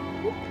item.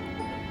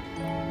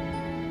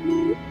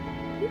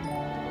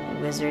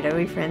 Wizard, are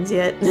we friends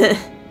yet?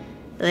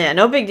 Yeah,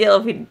 no big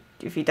deal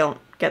if you don't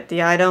get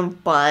the item,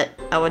 but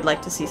I would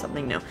like to see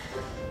something new.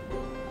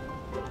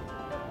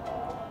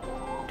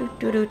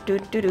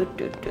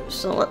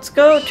 So let's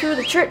go to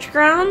the church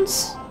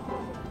grounds.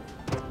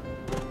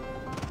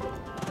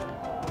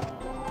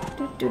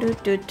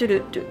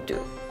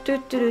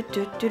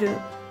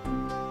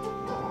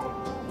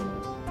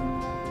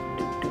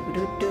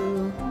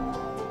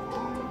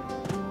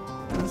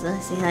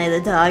 Let's say hi to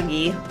the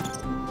doggy.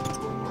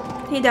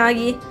 Hey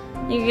doggy,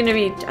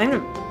 I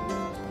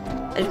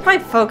should probably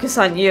focus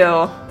on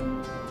you.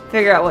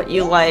 Figure out what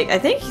you like. I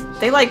think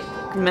they like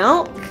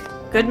milk?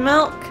 Good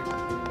milk?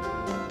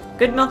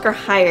 Good milk or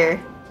higher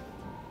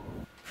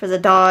for the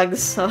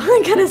dogs, so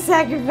I'm gonna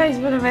sacrifice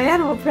one of my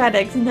animal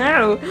products.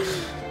 No!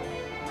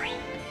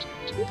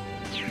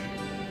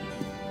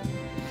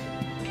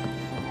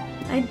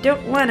 I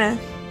don't wanna.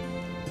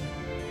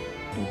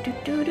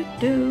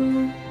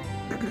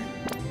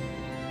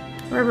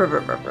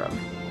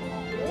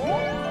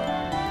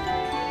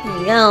 Here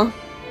we go.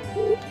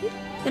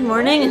 Good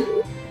morning.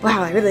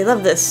 Wow, I really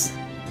love this.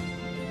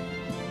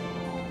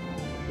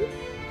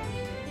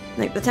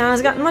 Like, the town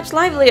has gotten much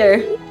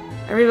livelier.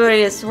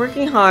 Everybody is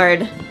working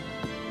hard.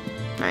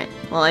 Alright,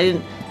 well, I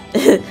didn't...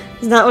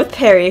 It's not with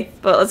Perry,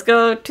 but let's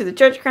go to the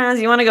church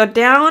grounds. You want to go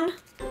down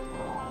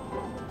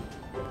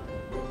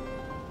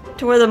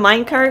to where the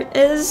minecart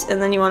is, and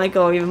then you want to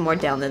go even more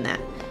down than that.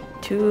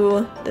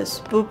 To the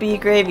spoopy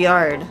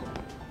graveyard.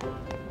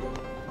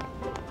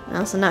 I'm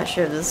also not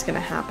sure if this is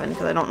gonna happen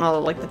because I don't know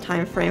like the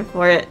time frame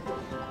for it.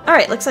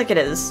 Alright, looks like it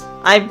is.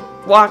 I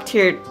walked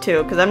here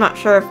too because I'm not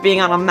sure if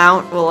being on a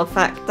mount will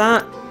affect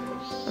that.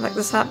 Affect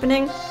this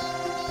happening.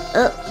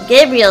 Oh,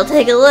 Gabriel,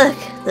 take a look.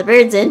 The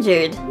bird's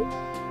injured.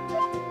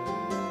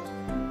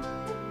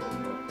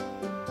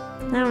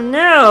 Oh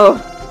no!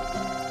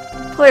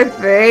 Poor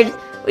bird.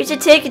 We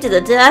should take it to the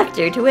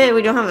doctor. Too bad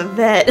we don't have a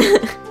vet.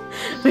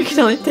 We can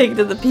only take it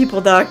to the people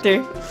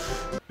doctor.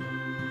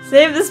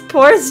 Save this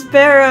poor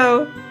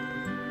sparrow!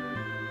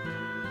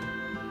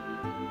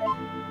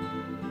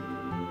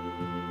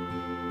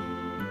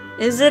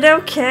 Is it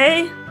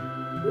okay?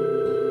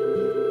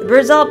 The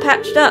bird's all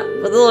patched up.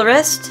 With a little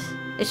rest,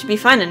 it should be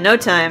fine in no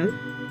time.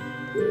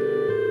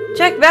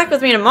 Check back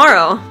with me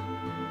tomorrow.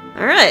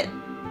 Alright.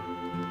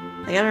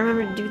 I gotta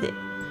remember to do that.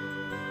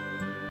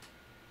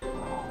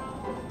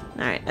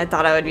 Alright, I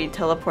thought I would be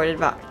teleported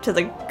back to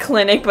the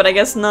clinic, but I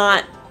guess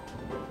not.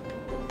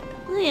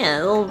 Oh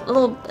yeah, a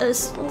little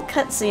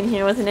cutscene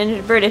here with an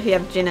injured bird if you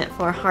have Jin at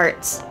 4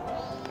 hearts.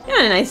 Kind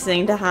of a nice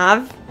thing to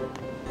have.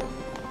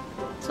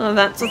 Some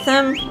events with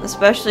him,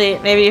 especially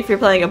maybe if you're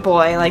playing a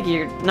boy, like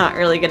you're not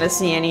really gonna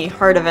see any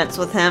heart events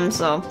with him,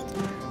 so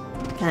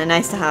kind of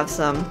nice to have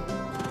some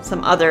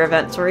other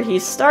events where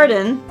he's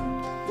starting.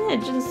 Yeah,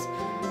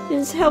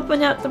 just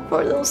helping out the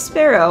poor little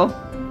sparrow.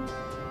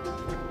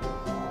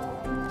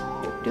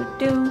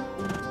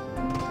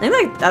 I think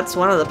like that's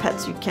one of the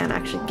pets you can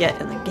actually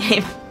get in the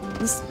game.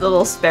 Just the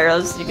little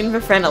sparrows. You can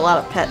befriend a lot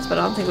of pets, but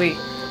I don't think we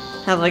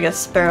have like a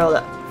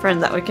sparrow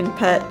friend that we can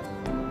pet.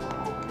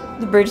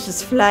 The birds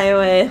just fly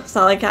away. It's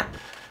not like I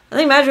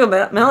think Magical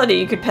Melody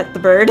you could pet the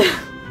bird.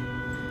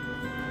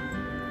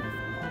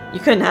 You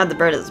couldn't have the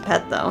bird as a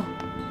pet though.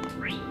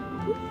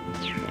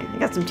 Here, I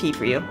got some tea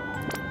for you.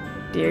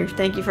 Dear,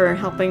 thank you for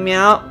helping me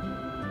out.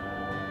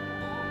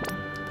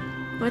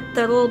 With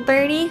the little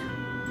birdie.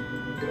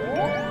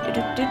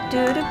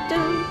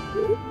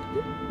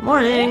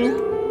 Morning.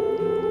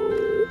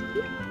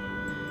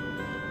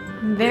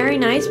 Very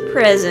nice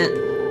present.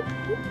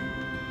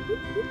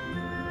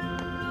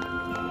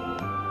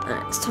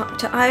 Let's talk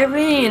to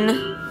Irene.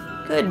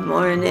 Good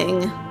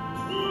morning.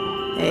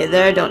 Hey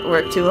there, don't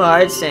work too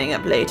hard. Staying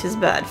up late is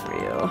bad for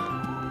you.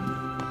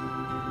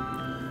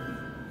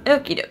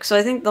 Okie doke. So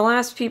I think the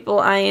last people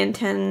I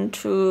intend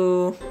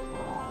to...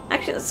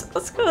 Actually,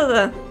 let's go to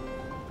the...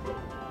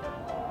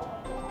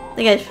 I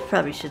think I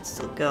probably should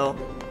still go.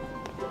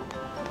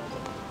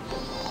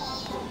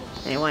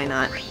 Hey, why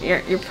not?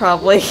 You're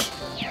probably...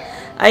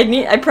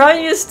 I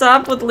probably need to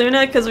stop with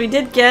Luna because we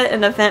did get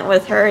an event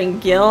with her and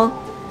Gil,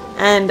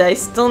 and I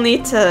still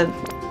need to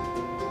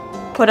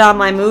put on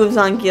my moves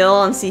on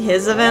Gil and see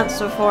his events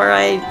before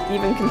I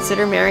even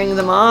consider marrying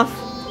them off.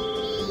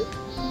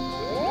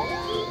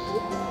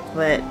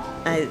 But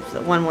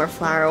one more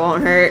flower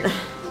won't hurt.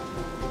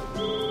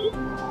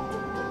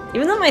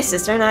 Even though my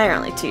sister and I are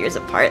only 2 years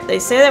apart, they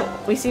say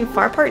that we seem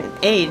far apart in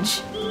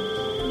age.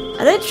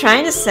 Are they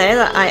trying to say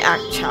that I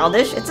act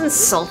childish? It's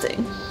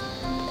insulting.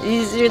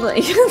 You're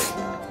like...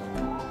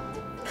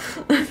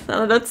 I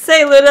don't know what to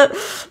say, Luna.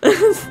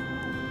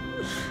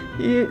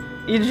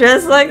 You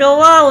dress like a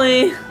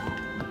lolly.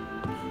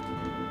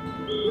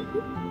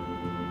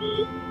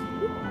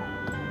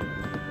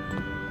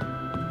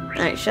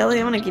 Alright, Shelly,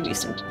 I want to give you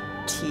some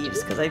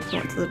teas because I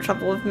went to the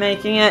trouble of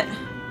making it.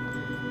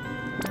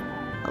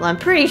 Well, I'm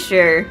pretty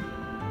sure.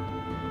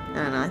 I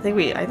don't know. I think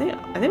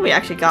we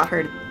actually got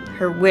her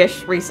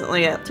wish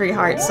recently at 3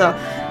 hearts, so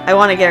I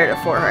want to get her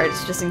to 4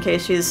 hearts just in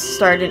case she's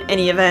started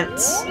any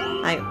events.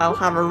 I'll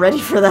have her ready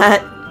for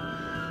that.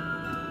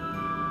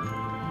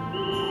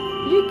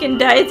 You can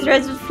dye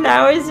threads with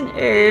flowers and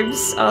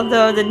herbs,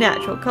 although the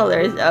natural color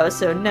is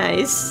also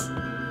nice.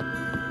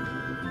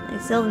 They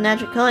sell the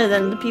natural color,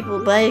 then the people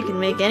who buy it can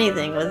make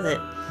anything with it.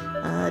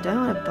 Do I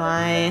want to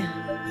buy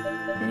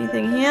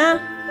anything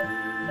here?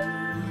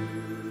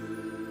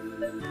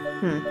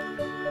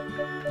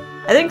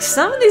 I think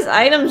some of these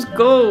items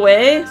go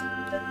away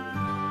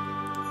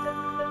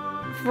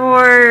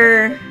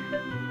for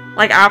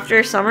like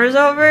after summer's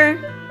over.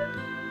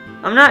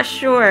 I'm not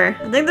sure.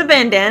 I think the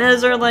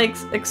bandanas are like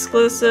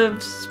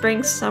exclusive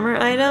spring-summer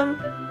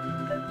item.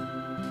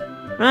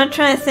 I'm not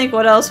trying to think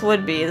what else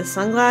would be. The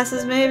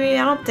sunglasses maybe?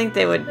 I don't think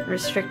they would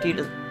restrict you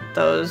to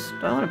those.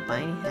 Do I want to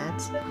buy any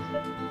hats?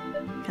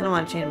 Kinda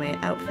want to change my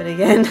outfit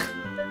again.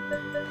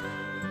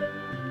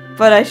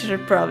 But I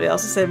should probably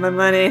also save my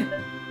money.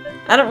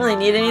 I don't really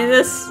need any of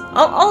this.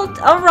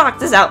 I'll rock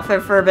this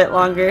outfit for a bit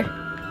longer.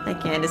 Hey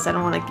Candace, I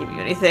don't want to give you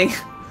anything.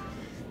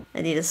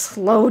 I need to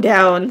slow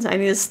down. I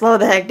need to slow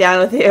the heck down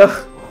with you.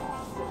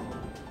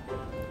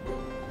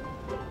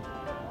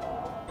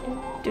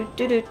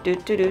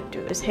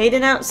 Is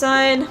Hayden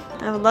outside?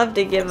 I would love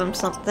to give him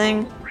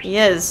something. He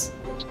is.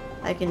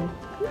 I can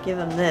give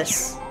him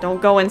this.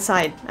 Don't go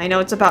inside. I know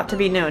it's about to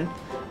be noon.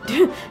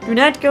 Do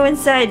not go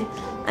inside.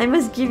 I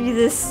must give you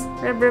this.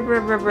 Rub, rub,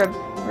 rub, rub, rub.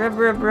 Rub,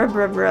 rub, rub,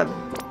 rub, rub.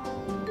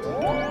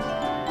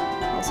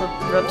 Also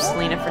rub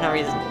Selena for no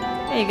reason.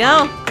 There you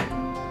go.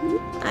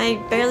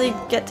 I barely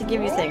get to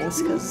give you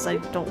things because I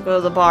don't go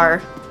to the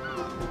bar.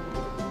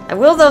 I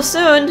will though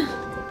soon.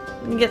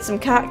 I can get some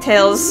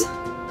cocktails.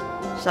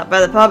 Stop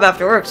by the pub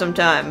after work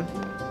sometime.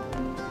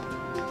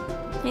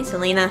 Hey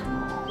Selena.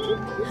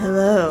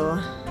 Hello.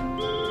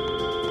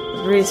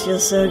 The breeze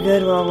feels so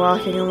good while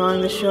walking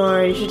along the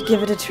shore. You should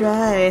give it a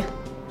try.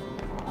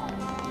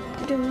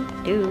 Do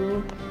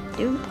do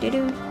do do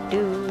do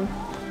do.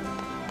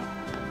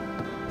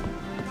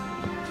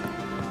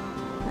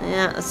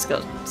 Yeah, let's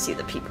go see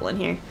the people in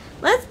here.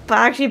 Let's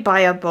actually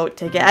buy a boat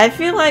ticket. I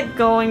feel like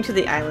going to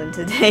the island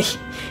today.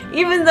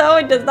 Even though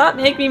it does not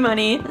make me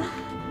money,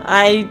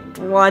 I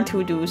want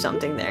to do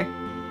something there.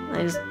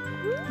 I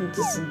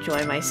just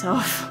enjoy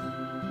myself.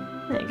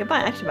 Hey, I could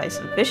actually buy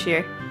some fish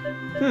here.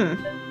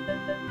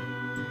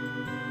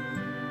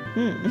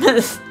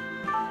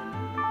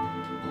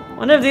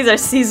 Wonder if these are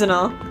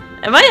seasonal.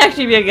 It might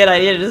actually be a good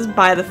idea to just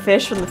buy the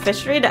fish from the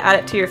fishery to add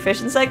it to your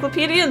fish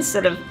encyclopedia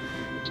instead of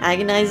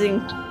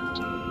agonizingly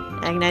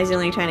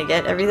trying to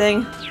get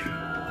everything.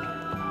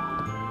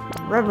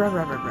 Rub, rub,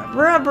 rub, rub, rub,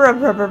 rub,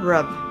 rub, rub, rub,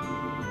 rub.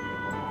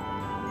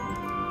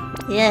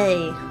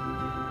 Yay.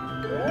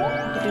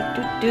 Do,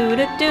 do, do,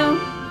 do, do.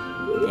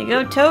 There you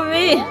go,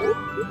 Toby.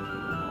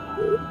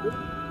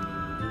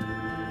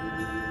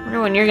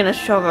 Wonder when you're gonna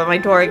show up at my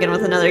door again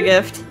with another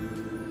gift.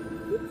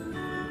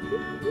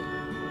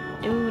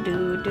 Do,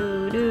 do,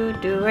 do, do,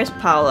 do. Where's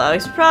Paolo?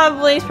 He's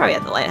probably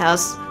at the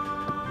lighthouse.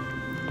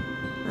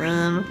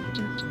 Nah,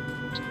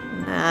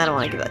 I don't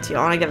want to give that to you.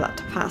 I want to give that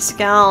to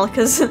Pascal,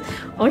 because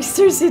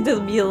oysters seem to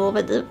be a little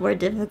bit more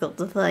difficult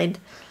to find.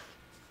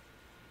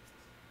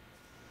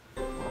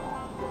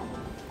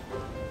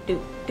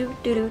 Do do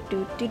do do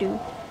do do do.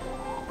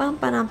 Bum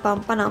ba dum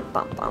bum ba dum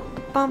bum bum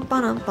bum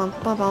ba dum bum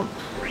bum bum.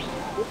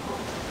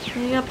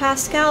 There you go,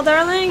 Pascal,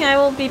 darling. I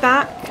will be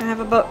back. I have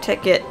a boat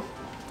ticket.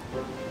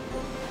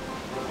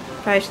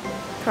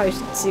 Probably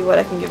should see what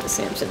I can give to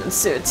Samson and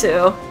Sue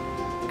too.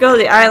 Go to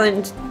the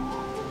island.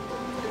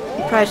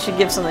 You probably should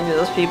give something to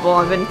those people.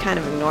 I've been kind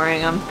of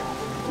ignoring them.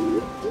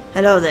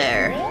 Hello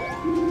there.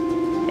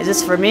 Is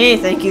this for me?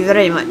 Thank you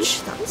very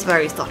much. That's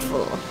very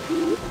thoughtful.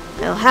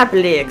 I'll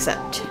happily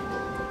accept.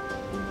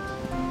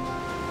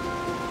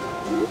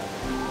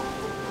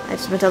 I've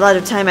spent a lot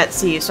of time at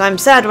sea, so I'm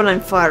sad when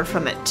I'm far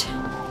from it.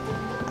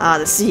 Ah,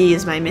 the sea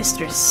is my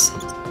mistress.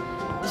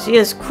 She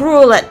is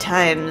cruel at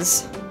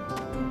times.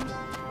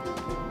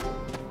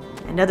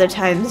 And other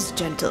times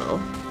gentle.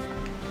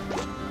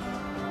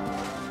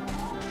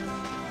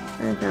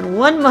 I found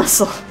one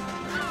mussel.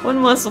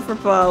 One whistle for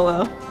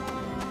Paolo.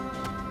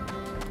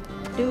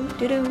 Do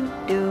do do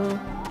do.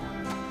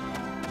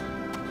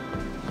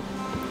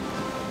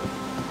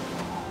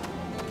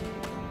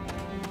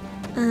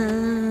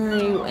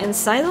 You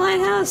inside the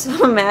lighthouse?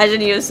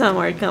 Imagine you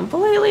somewhere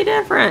completely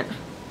different.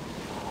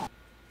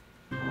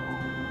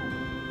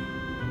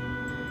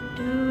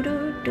 Do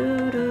do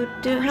do do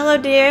do. Hello,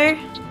 dear.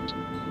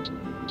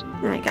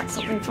 I got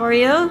something for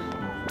you.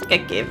 I think I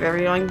gave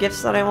everyone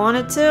gifts that I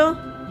wanted to.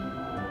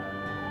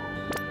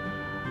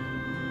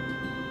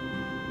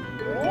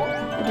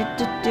 Do,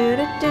 do, do,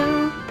 do, do.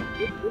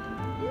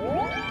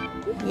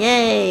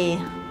 Yay!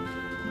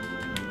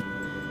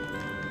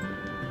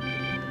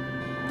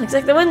 Looks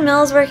like the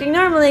windmill is working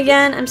normally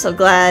again. I'm so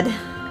glad.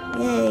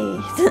 Yay!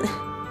 I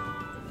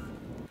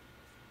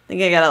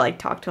think I gotta like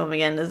talk to him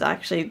again to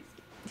actually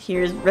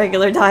hear his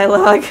regular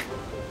dialogue.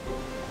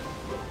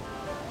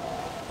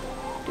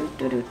 Do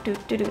do do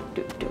do do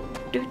do do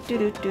do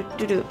do do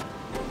do do.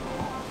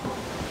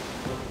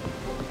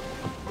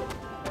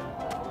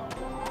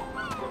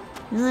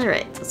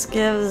 Alright, let's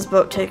give this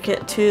boat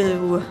ticket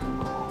to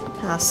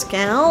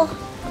Pascal.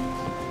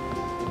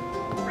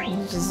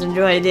 Just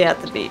enjoy a day at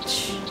the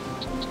beach.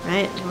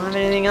 Right? Don't have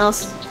anything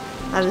else?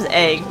 I have his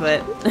egg,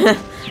 but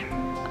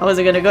I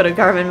wasn't gonna go to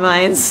Carbon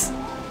Mines.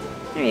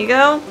 There you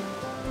go.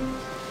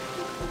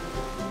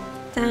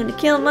 Time to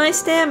kill my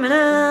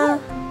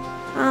stamina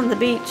on the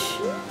beach.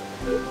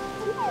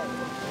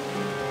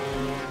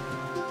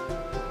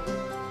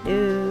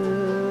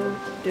 Do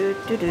do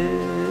do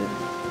do.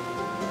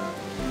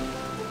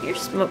 Your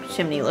smoke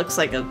chimney looks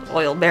like an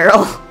oil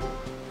barrel.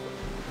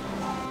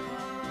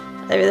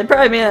 I mean, they're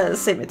probably made out of the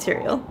same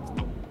material.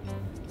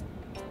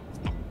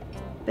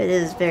 But it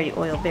is very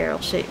oil barrel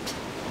shaped.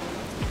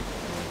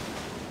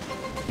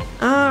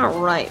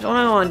 Alright, what do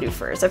I want to do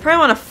first? I probably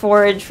want to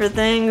forage for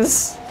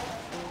things.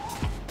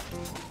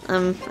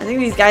 I think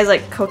these guys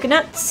like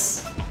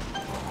coconuts.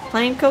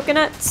 Plain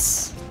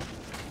coconuts.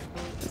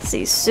 Let's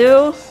see,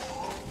 Sue.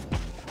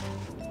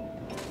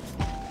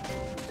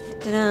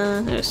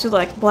 Sue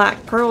like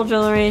black pearl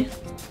jewelry.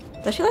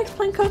 Does she like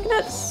plain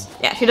coconuts?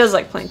 Yeah, she does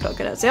like plain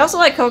coconuts. They also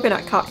like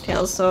coconut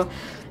cocktails, so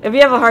if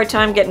you have a hard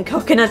time getting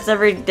coconuts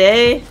every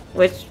day,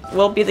 which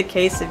will be the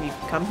case if you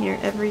come here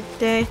every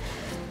day,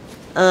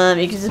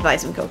 you can just buy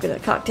some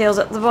coconut cocktails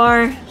at the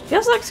bar. She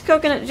also likes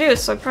coconut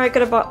juice, so I probably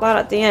could have bought that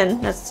at the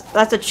end.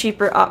 That's a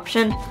cheaper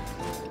option.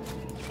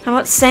 How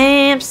about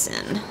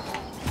Samson?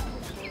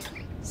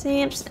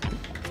 Samson.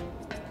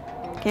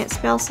 Can't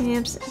spell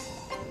Samson.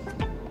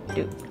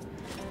 Do.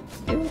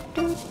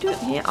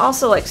 He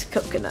also likes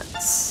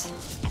coconuts.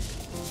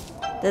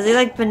 Does he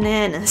like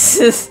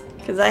bananas?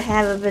 Because I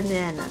have a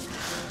banana.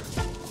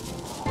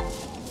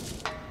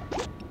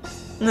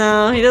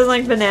 No, he doesn't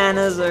like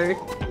bananas or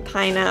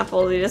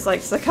pineapples. He just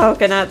likes the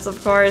coconuts,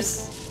 of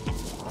course.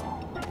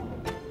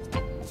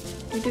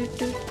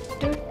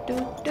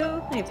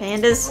 Hey,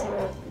 pandas.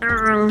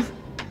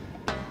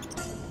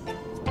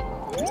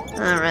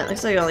 Alright,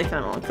 looks like I only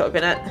found one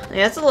coconut.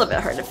 Yeah, it's a little bit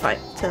hard to find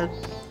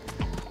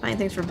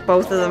things for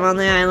both of them on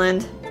the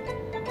island.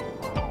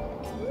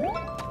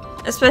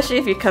 Especially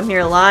if you come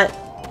here a lot,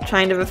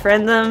 trying to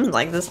befriend them,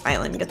 like this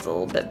island gets a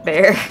little bit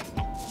bare.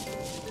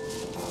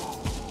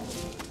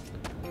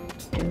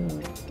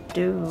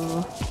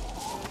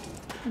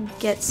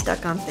 Get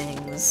stuck on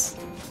things.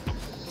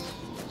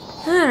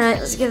 Alright,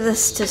 let's give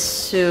this to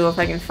Sue if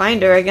I can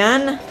find her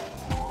again.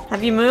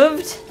 Have you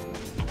moved?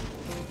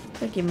 I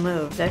think you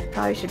moved. I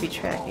probably should be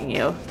tracking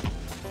you.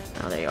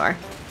 Oh, there you are.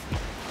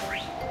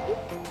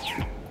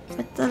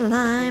 Put the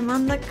lime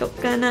on the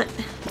coconut.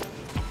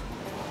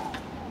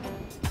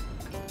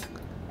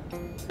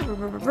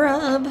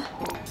 Rub.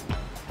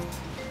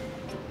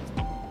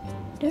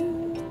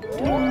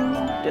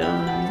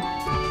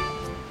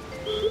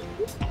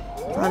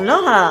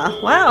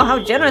 Aloha! Wow, how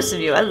generous of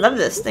you. I love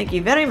this. Thank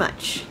you very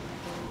much.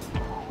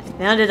 I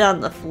found it on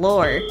the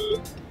floor.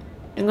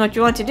 Doing what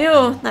you want to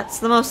do. That's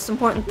the most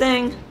important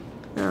thing.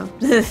 Oh.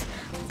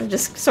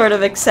 Just sort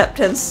of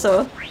acceptance,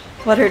 so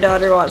what her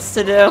daughter wants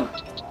to do.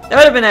 That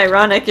would have been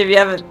ironic if you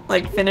haven't,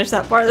 like, finished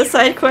that part of the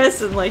side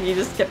quest and, like, you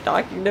just kept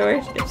talking to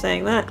her. She kept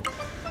saying that.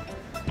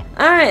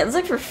 Alright, let's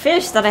look for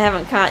fish that I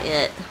haven't caught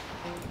yet.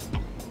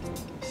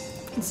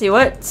 Let's see,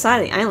 what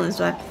side of the islands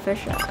do I have to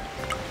fish at?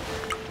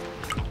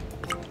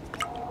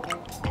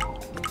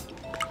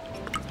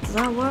 Is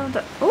that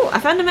what? Oh, I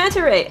found a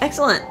manta ray!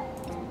 Excellent!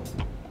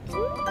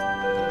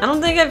 I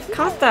don't think I've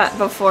caught that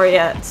before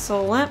yet,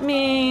 so let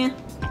me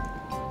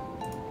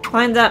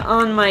find that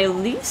on my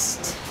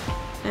list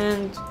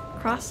and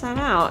cross that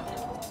out.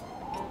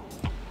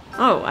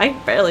 Oh, I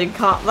barely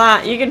caught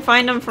that. You can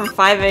find them from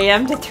 5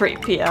 AM to 3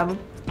 PM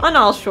on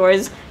all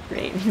shores.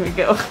 Great, here we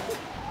go.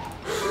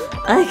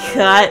 I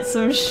caught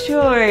some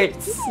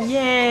shorts!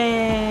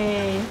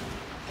 Yay!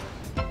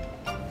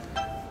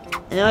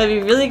 I know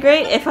it'd be really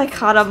great if I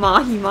caught a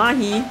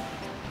mahi-mahi.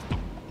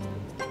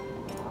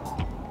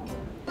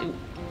 Do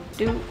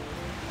do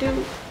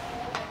do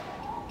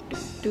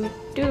do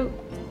do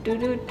do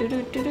do do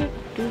do do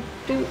do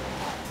do.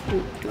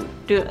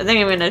 I think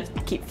I'm gonna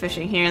keep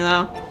fishing here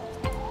though.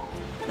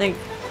 I think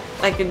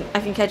I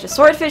can catch a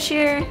swordfish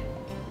here.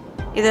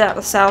 Either at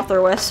the south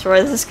or west shore.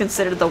 This is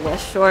considered the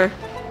west shore.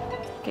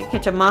 Can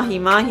catch a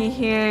mahi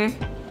here.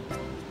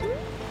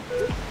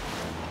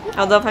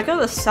 Although if I go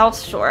to the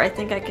south shore, I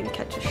think I can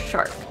catch a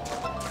shark.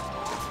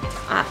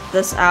 At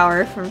this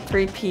hour from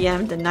 3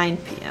 p.m. to 9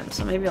 p.m.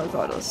 So maybe I'll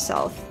go to the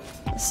south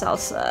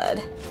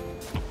side.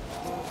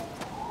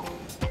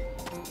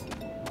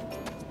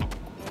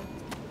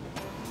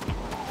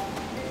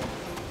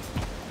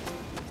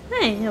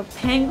 Hey, little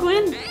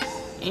penguin.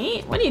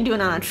 Hey, what are you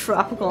doing on a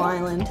tropical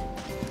island?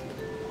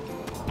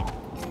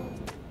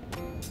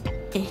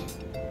 Eh.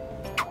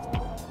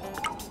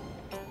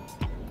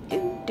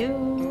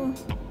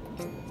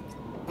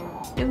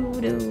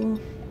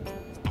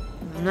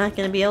 I'm not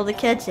gonna be able to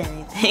catch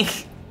anything.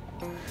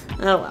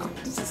 Oh well,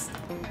 just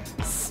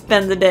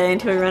spend the day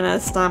until we run out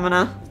of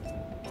stamina.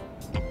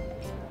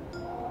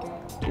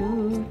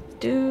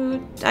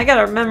 I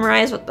gotta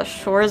memorize what the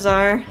shores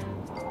are.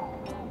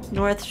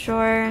 North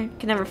Shore.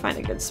 Can never find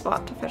a good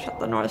spot to fish at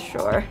the North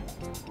Shore.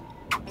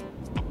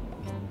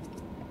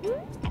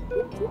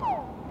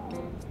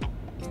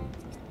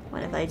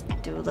 What if I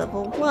do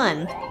level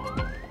 1?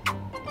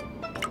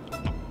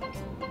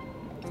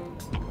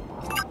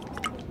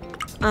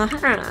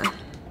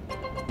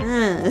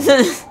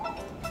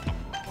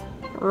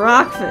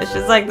 Rockfish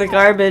is like the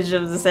garbage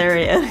of this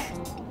area.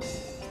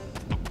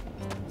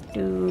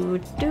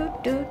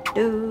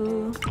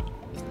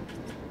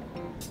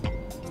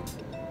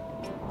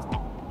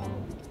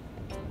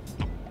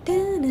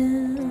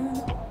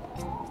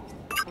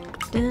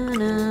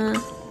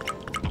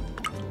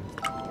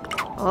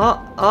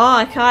 Oh,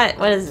 I caught,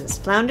 what is this,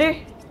 flounder?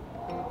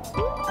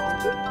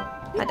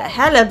 Had a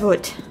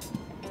halibut.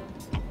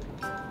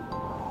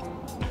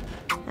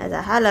 Has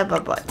a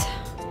halibut.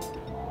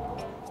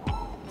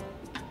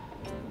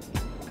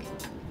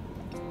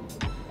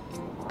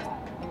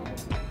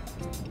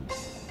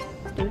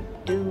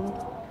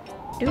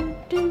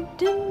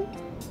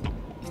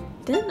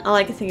 All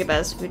I can think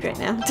about is food right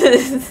now.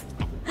 I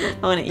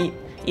want to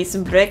eat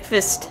some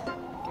breakfast.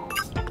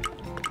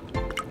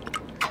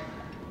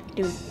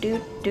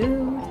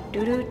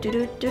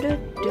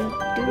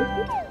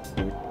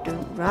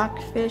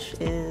 Rockfish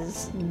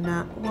is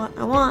not what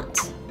I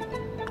want.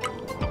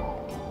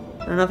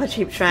 I don't know if I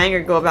keep trying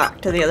or go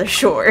back to the other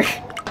shore.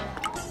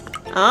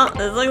 Oh,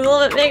 this looks a little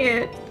bit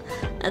bigger.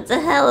 That's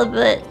a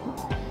halibut.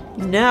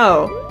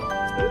 No.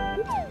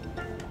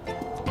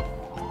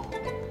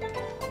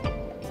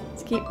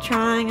 Let's keep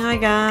trying, I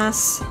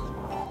guess.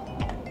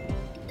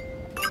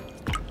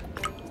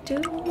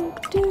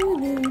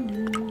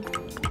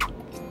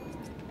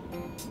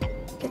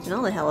 Catching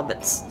all the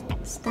halibuts.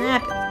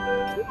 Snap.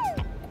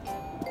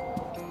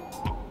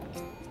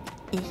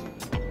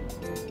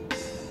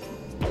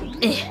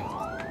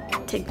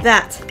 Take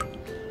that.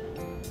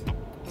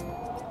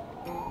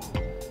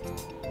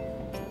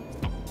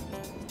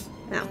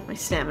 Now my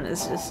stamina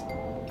is just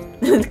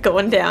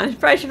going down. You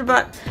probably should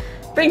have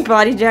bring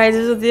body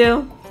geysers with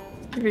you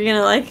if you're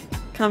gonna like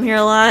come here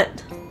a lot.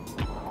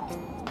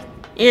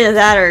 Either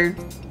that or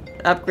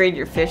upgrade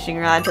your fishing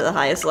rod to the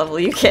highest level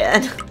you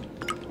can.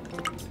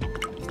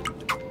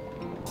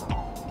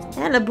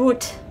 And a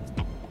boot.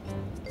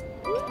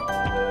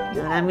 Know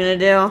what I'm gonna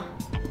do?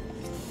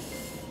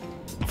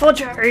 Full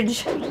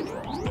charge!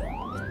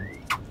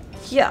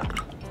 Yeah.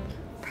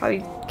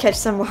 Probably catch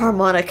some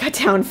harmonica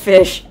down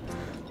fish.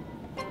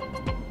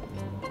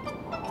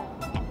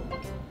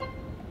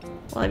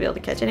 Will I be able to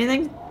catch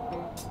anything?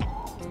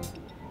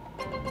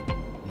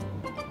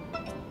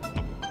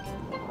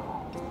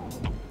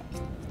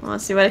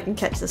 Let's see what I can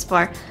catch this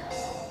far.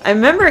 I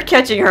remember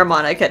catching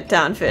harmonica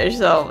down fish,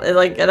 so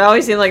it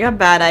always seemed like a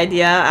bad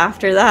idea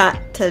after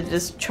that to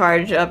just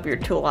charge up your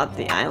tool at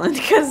the island,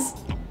 because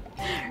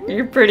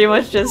you're pretty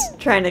much just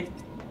trying to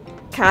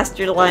cast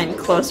your line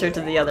closer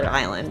to the other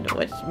island,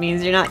 which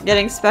means you're not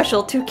getting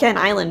special Toucan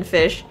Island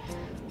fish.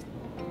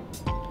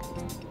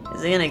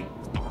 Is he gonna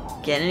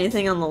get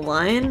anything on the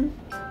line?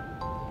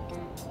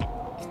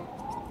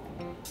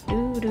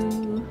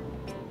 Doo-doo.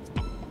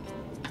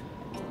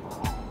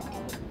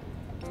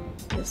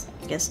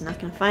 Guess not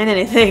gonna find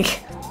anything.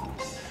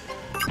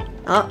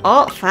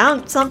 Oh,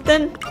 found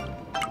something.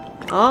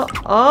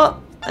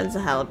 Oh, that's a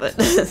halibut.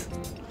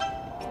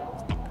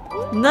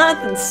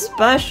 Nothing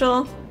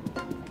special.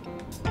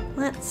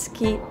 Let's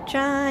keep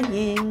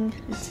trying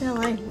until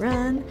I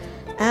run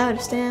out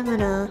of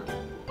stamina.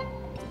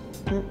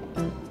 I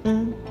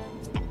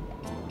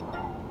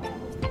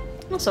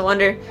also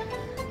wonder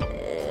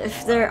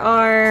if there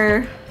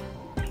are...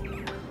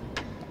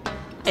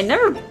 I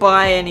never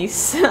bought any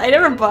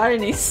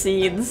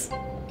seeds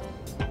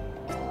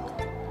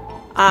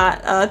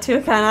at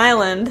Toucan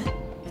Island.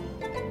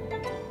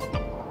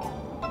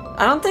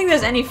 I don't think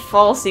there's any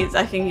fall seeds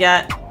I can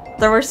get.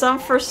 There were some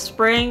for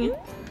spring,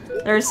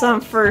 there were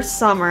some for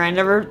summer. I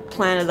never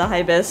planted the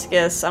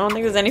hibiscus. I don't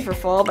think there's any for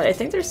fall, but I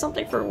think there's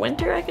something for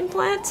winter I can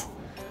plant.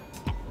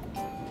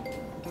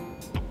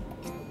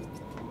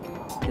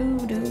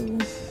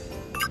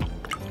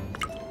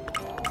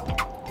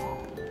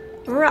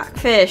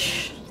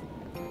 Rockfish!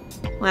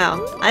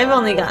 Wow, I've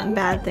only gotten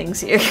bad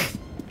things here.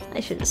 I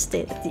should have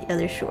stayed at the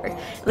other shore.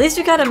 At least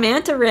we got a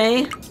manta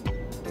ray.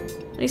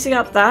 At least we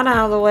got that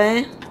out of the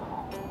way.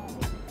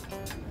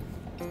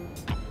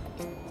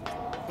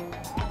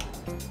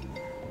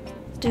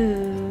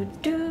 Do.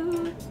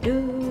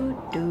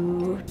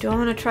 Do I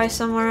want to try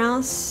somewhere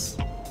else?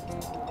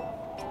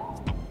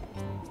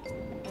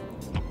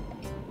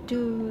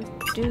 Do.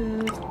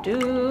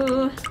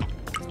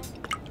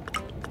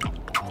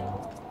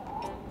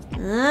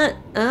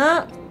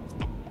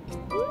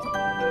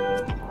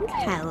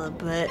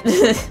 Halibut.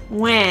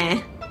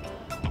 Wah.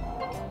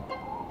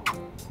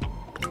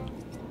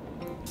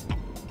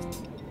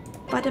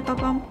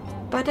 Ba-da-ba-bum.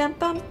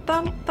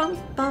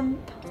 Ba-da-bum-bum-bum-bum.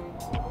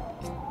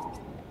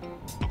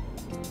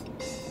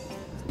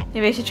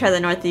 Maybe I should try the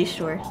northeast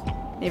shore.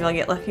 Maybe I'll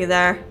get lucky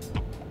there.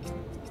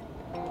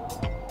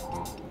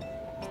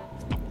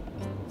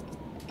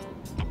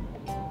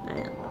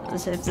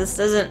 If this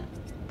doesn't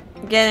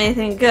get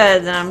anything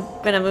good, then I'm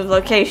gonna move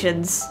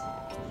locations.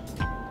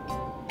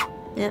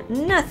 Yep,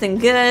 nothing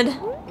good.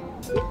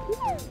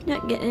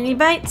 Not getting any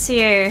bites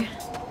here.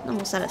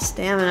 Almost out of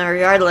stamina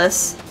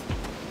regardless.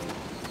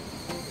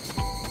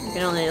 I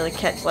can only really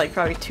catch like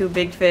probably 2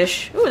 big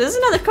fish. Ooh, there's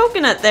another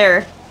coconut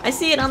there. I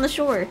see it on the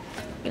shore.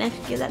 I can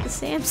actually give that to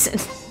Samson.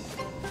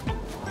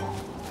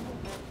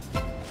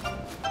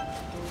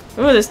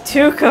 Ooh, there's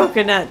 2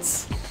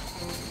 coconuts.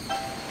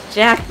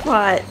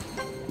 Jackpot.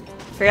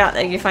 Forgot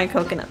that you find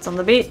coconuts on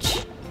the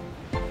beach.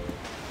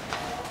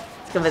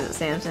 Let's go visit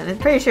Samson. I'm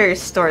pretty sure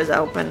his store is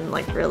open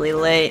like really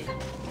late.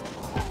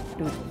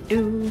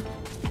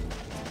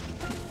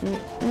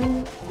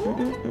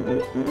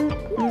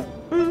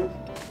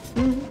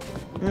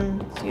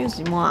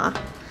 Excusez-moi.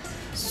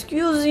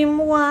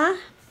 Excusez-moi.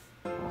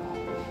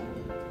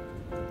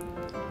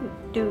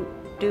 Do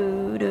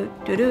do do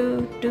do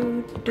do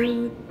do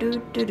do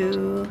do do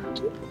do.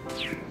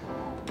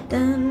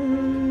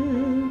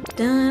 Dun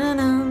dun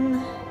dun.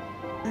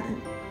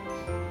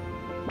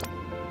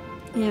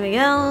 Here we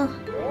go.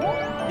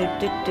 Do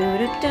do do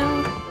do do.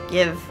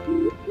 Give.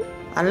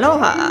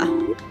 Aloha.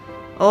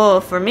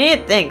 Oh, for me,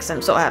 thanks.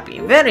 I'm so happy.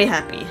 Very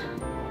happy.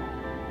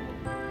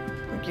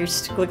 Like your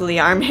squiggly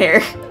arm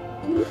hair.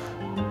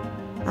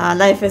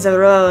 Life is a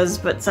rose,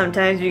 but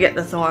sometimes you get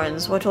the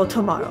thorns. What will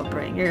tomorrow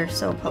bring? You're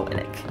so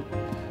poetic.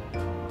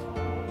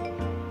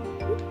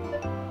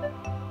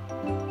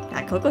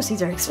 God, cocoa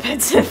seeds are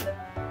expensive.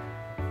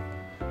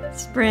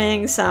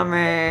 Spring,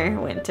 summer,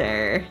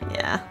 winter,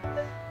 yeah.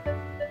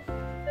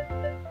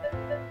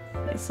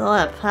 There's a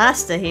lot of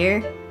pasta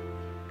here.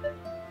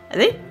 I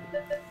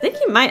think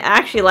he might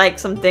actually like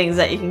some things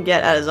that you can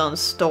get at his own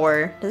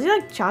store. Does he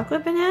like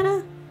chocolate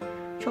banana?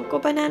 Choco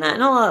banana? I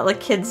know a lot of like,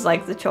 kids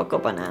like the choco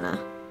banana.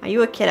 Are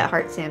you a kid at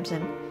heart,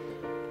 Samson?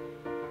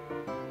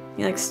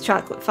 He likes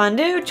chocolate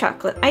fondue,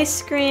 chocolate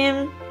ice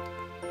cream.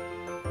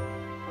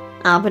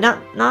 Oh, but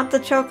not the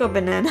choco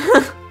banana.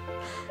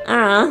 I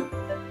don't know.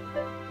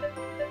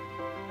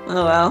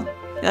 Oh well.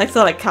 He likes a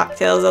lot of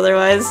cocktails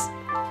otherwise.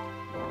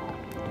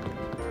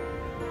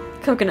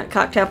 Coconut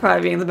cocktail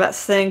probably being the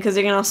best thing, because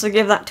you can also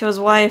give that to his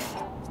wife.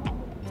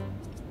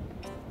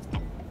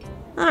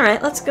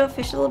 Alright, let's go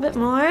fish a little bit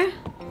more.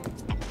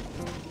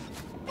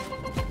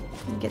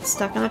 Get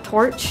stuck on a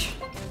torch.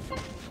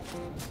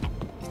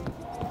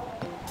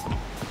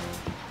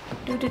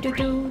 Do do do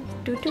do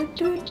do do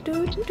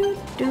do do do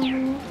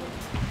do.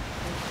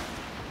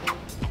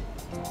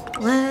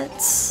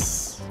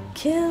 Let's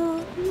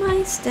kill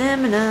my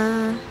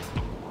stamina.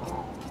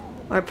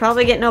 Or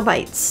probably get no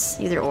bites.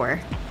 Either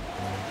or.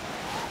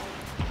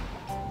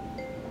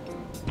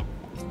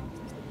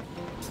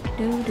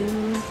 Do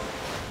do.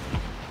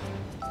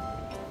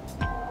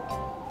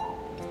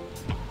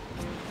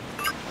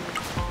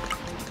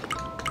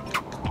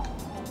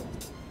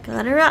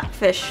 Got a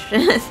rockfish.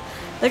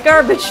 The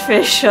garbage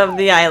fish of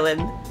the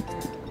island.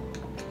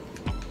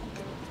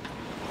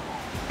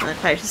 I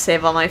probably should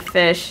save all my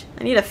fish.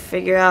 I need to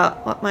figure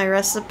out what my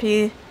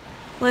recipe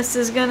list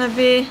is gonna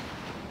be.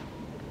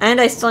 And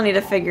I still need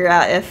to figure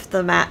out if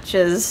the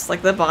matches,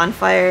 like the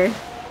bonfire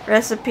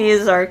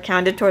recipes, are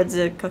counted towards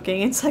the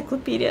cooking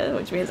encyclopedia,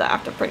 which means I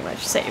have to pretty much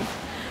save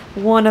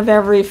one of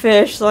every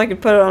fish so I can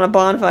put it on a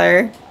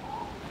bonfire.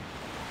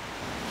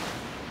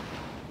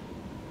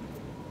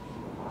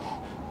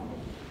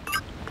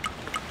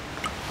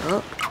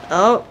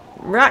 Oh,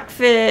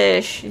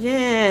 rockfish!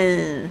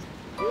 Yeah!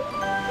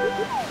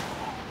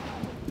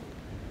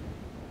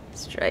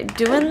 Let's try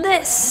doing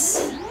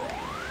this!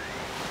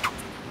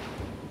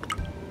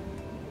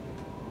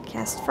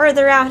 Cast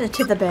further out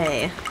into the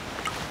bay.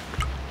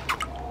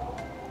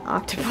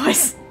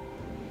 Octopus.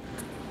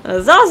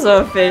 There's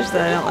also a fish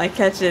that I don't like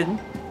catching,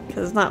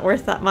 because it's not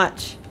worth that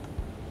much.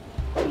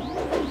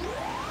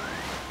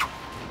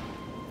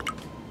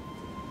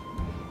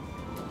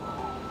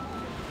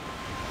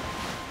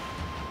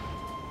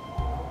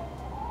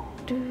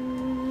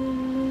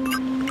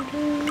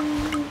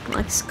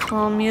 Nice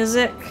calm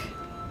music.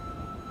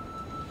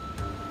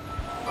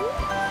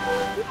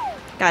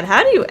 God,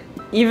 how do you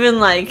even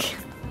like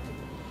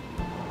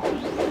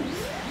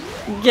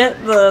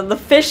get the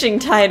fishing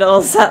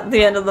titles at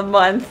the end of the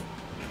month.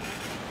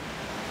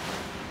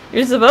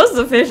 You're supposed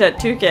to fish at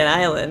Toucan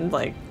Island,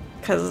 like,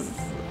 because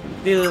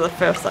these are the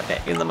fish that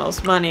get you the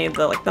most money,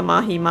 like the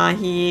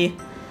mahi-mahi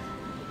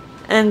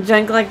and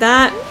junk like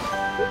that.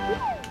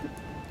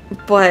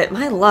 But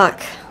my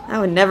luck, I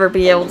would never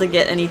be able to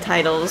get any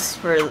titles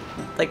for,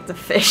 like, the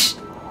fish.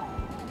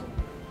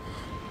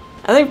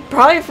 I think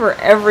probably for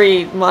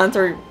every month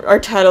our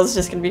title's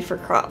just gonna be for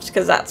crops,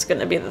 because that's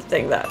gonna be the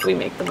thing that we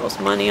make the most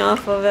money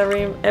off of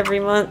every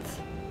month.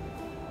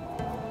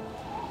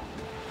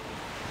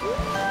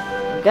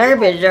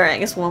 Garbage, alright, I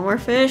guess one more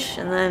fish,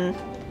 and then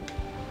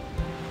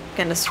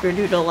kinda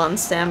screwdoodle on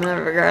stamina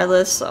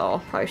regardless,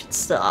 so probably should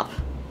stop.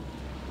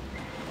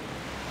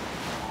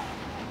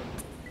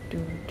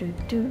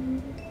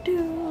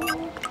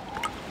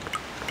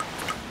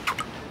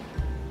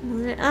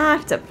 The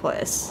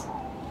octopus.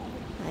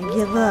 I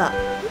give up.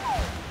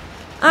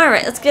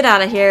 Alright, let's get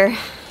out of here.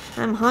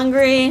 I'm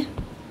hungry.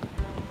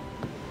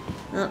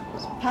 Oh,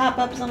 there's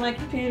pop-ups on my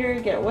computer.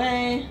 Get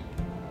away.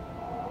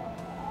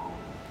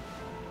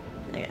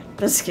 Okay,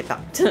 let's get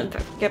back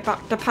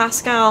to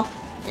Pascal.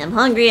 I'm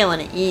hungry. I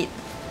want to eat.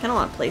 I kind of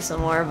want to play some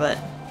more, but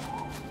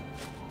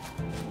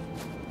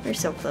we're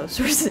so close.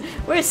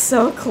 We're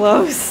so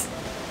close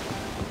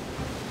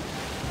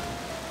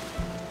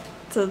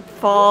to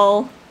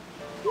fall.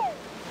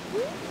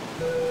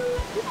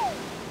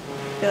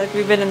 I feel like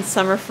we've been in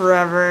summer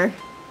forever.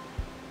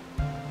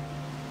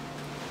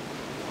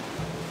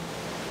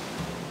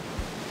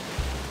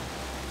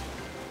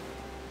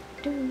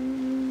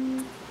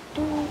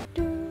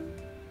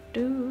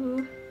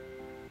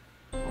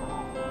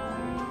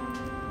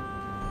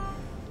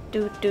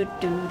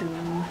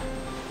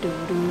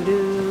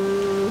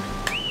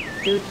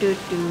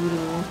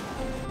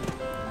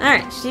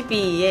 Alright, sheepy,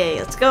 yay,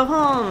 let's go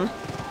home.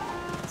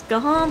 Let's go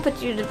home,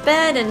 put you to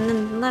bed, and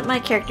then let my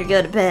character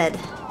go to bed.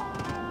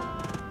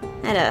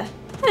 Had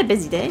a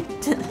busy day.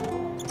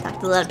 Talked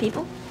to a lot of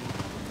people.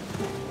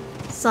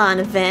 Saw an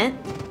event.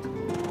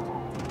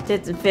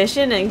 Did some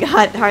fishing and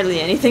got hardly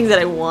anything that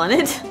I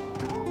wanted.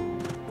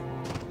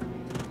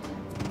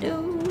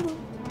 Do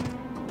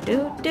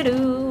do do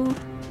do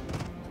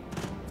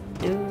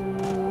do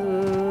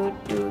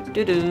do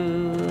do do.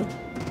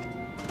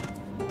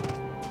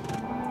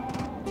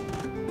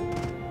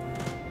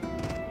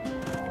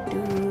 Do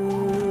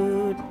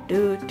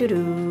do do do.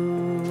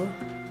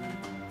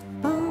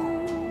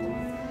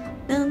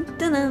 Dun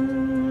dun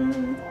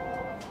dun.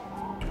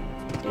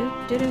 Do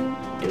do do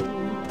do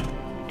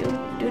do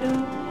do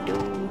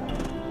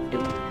do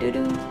do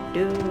do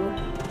do.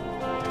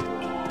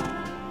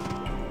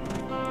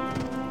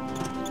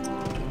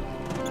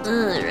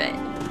 Alright.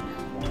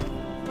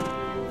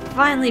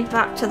 Finally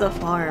back to the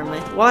farm.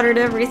 I watered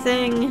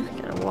everything.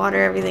 Gotta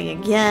water everything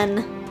again.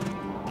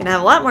 Gonna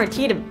have a lot more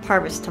tea to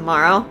harvest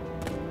tomorrow.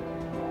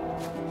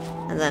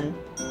 And then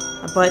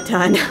a butt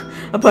ton.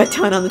 A butt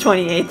ton on the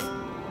 28th.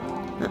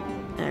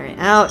 Alright,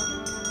 out.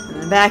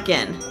 And then back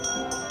in.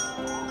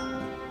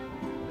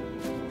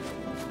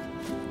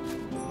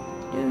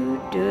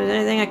 Is there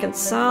anything I can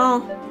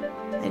sell?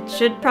 I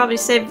should probably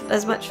save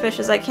as much fish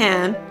as I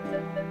can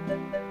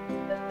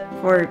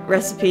for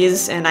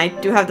recipes, and I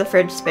do have the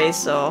fridge space,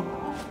 so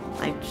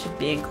I should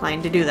be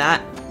inclined to do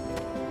that.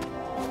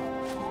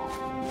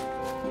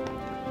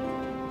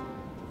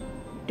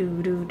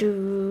 Do do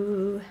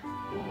do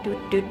do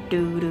do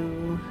do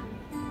do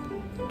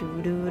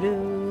do do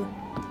do.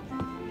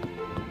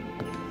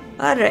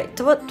 Alright,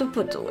 what to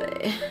put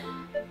away?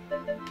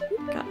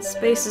 Got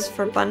spaces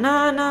for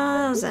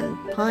bananas and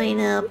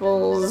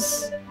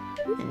pineapples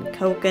and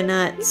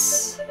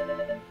coconuts.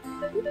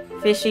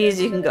 Fishies,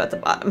 you can go at the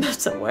bottom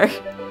somewhere.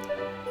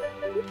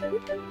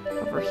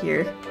 Over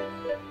here.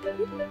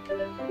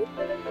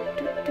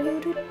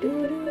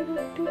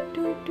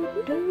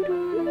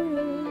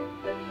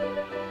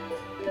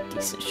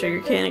 Decent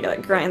sugar cane, I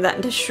gotta grind that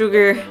into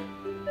sugar.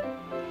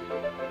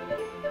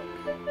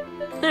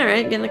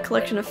 Alright, getting a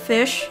collection of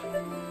fish.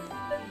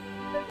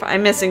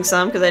 I'm missing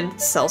some because I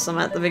did sell some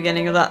at the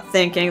beginning without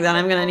thinking that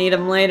I'm gonna need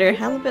them later.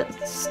 Halibut,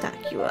 let's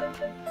stack you up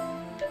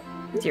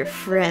with your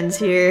friends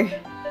here.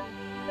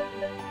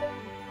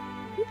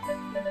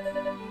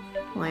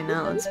 Why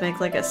not? Let's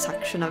make like a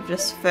section of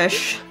just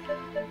fish.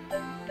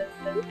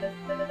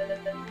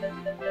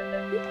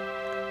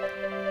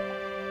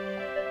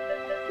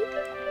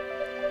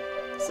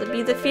 This would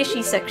be the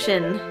fishy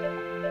section.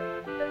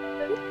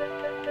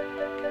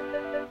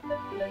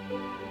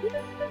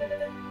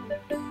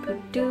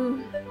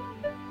 Do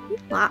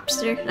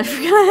lobster. I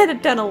forgot I had a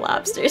ton of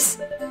lobsters.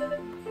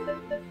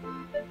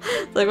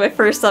 It's like my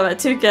first time at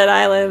Toucan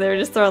Island, they were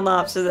just throwing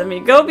lobsters at me.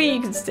 Goby, you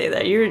can stay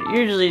there. You're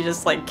usually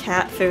just like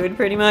cat food,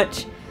 pretty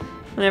much.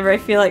 Whenever I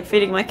feel like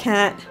feeding my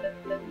cat.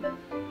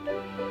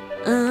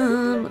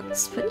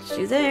 Let's put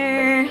you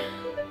there.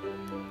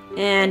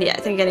 And yeah,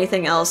 I think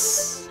anything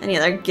else, any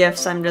other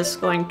gifts, I'm just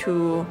going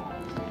to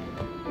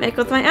make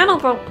with my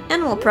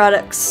animal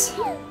products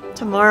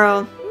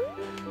tomorrow.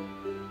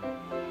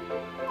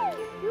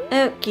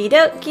 Okie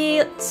dokie,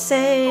 let's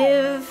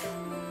save.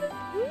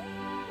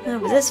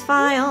 Over this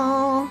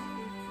file.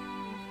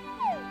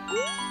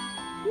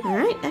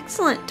 Alright,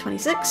 excellent.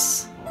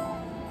 26.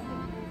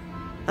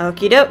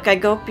 Okie doke, I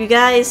hope you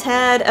guys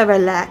had a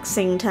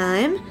relaxing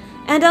time,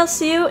 and I'll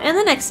see you in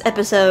the next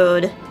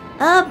episode.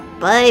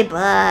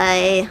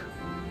 Bye-bye.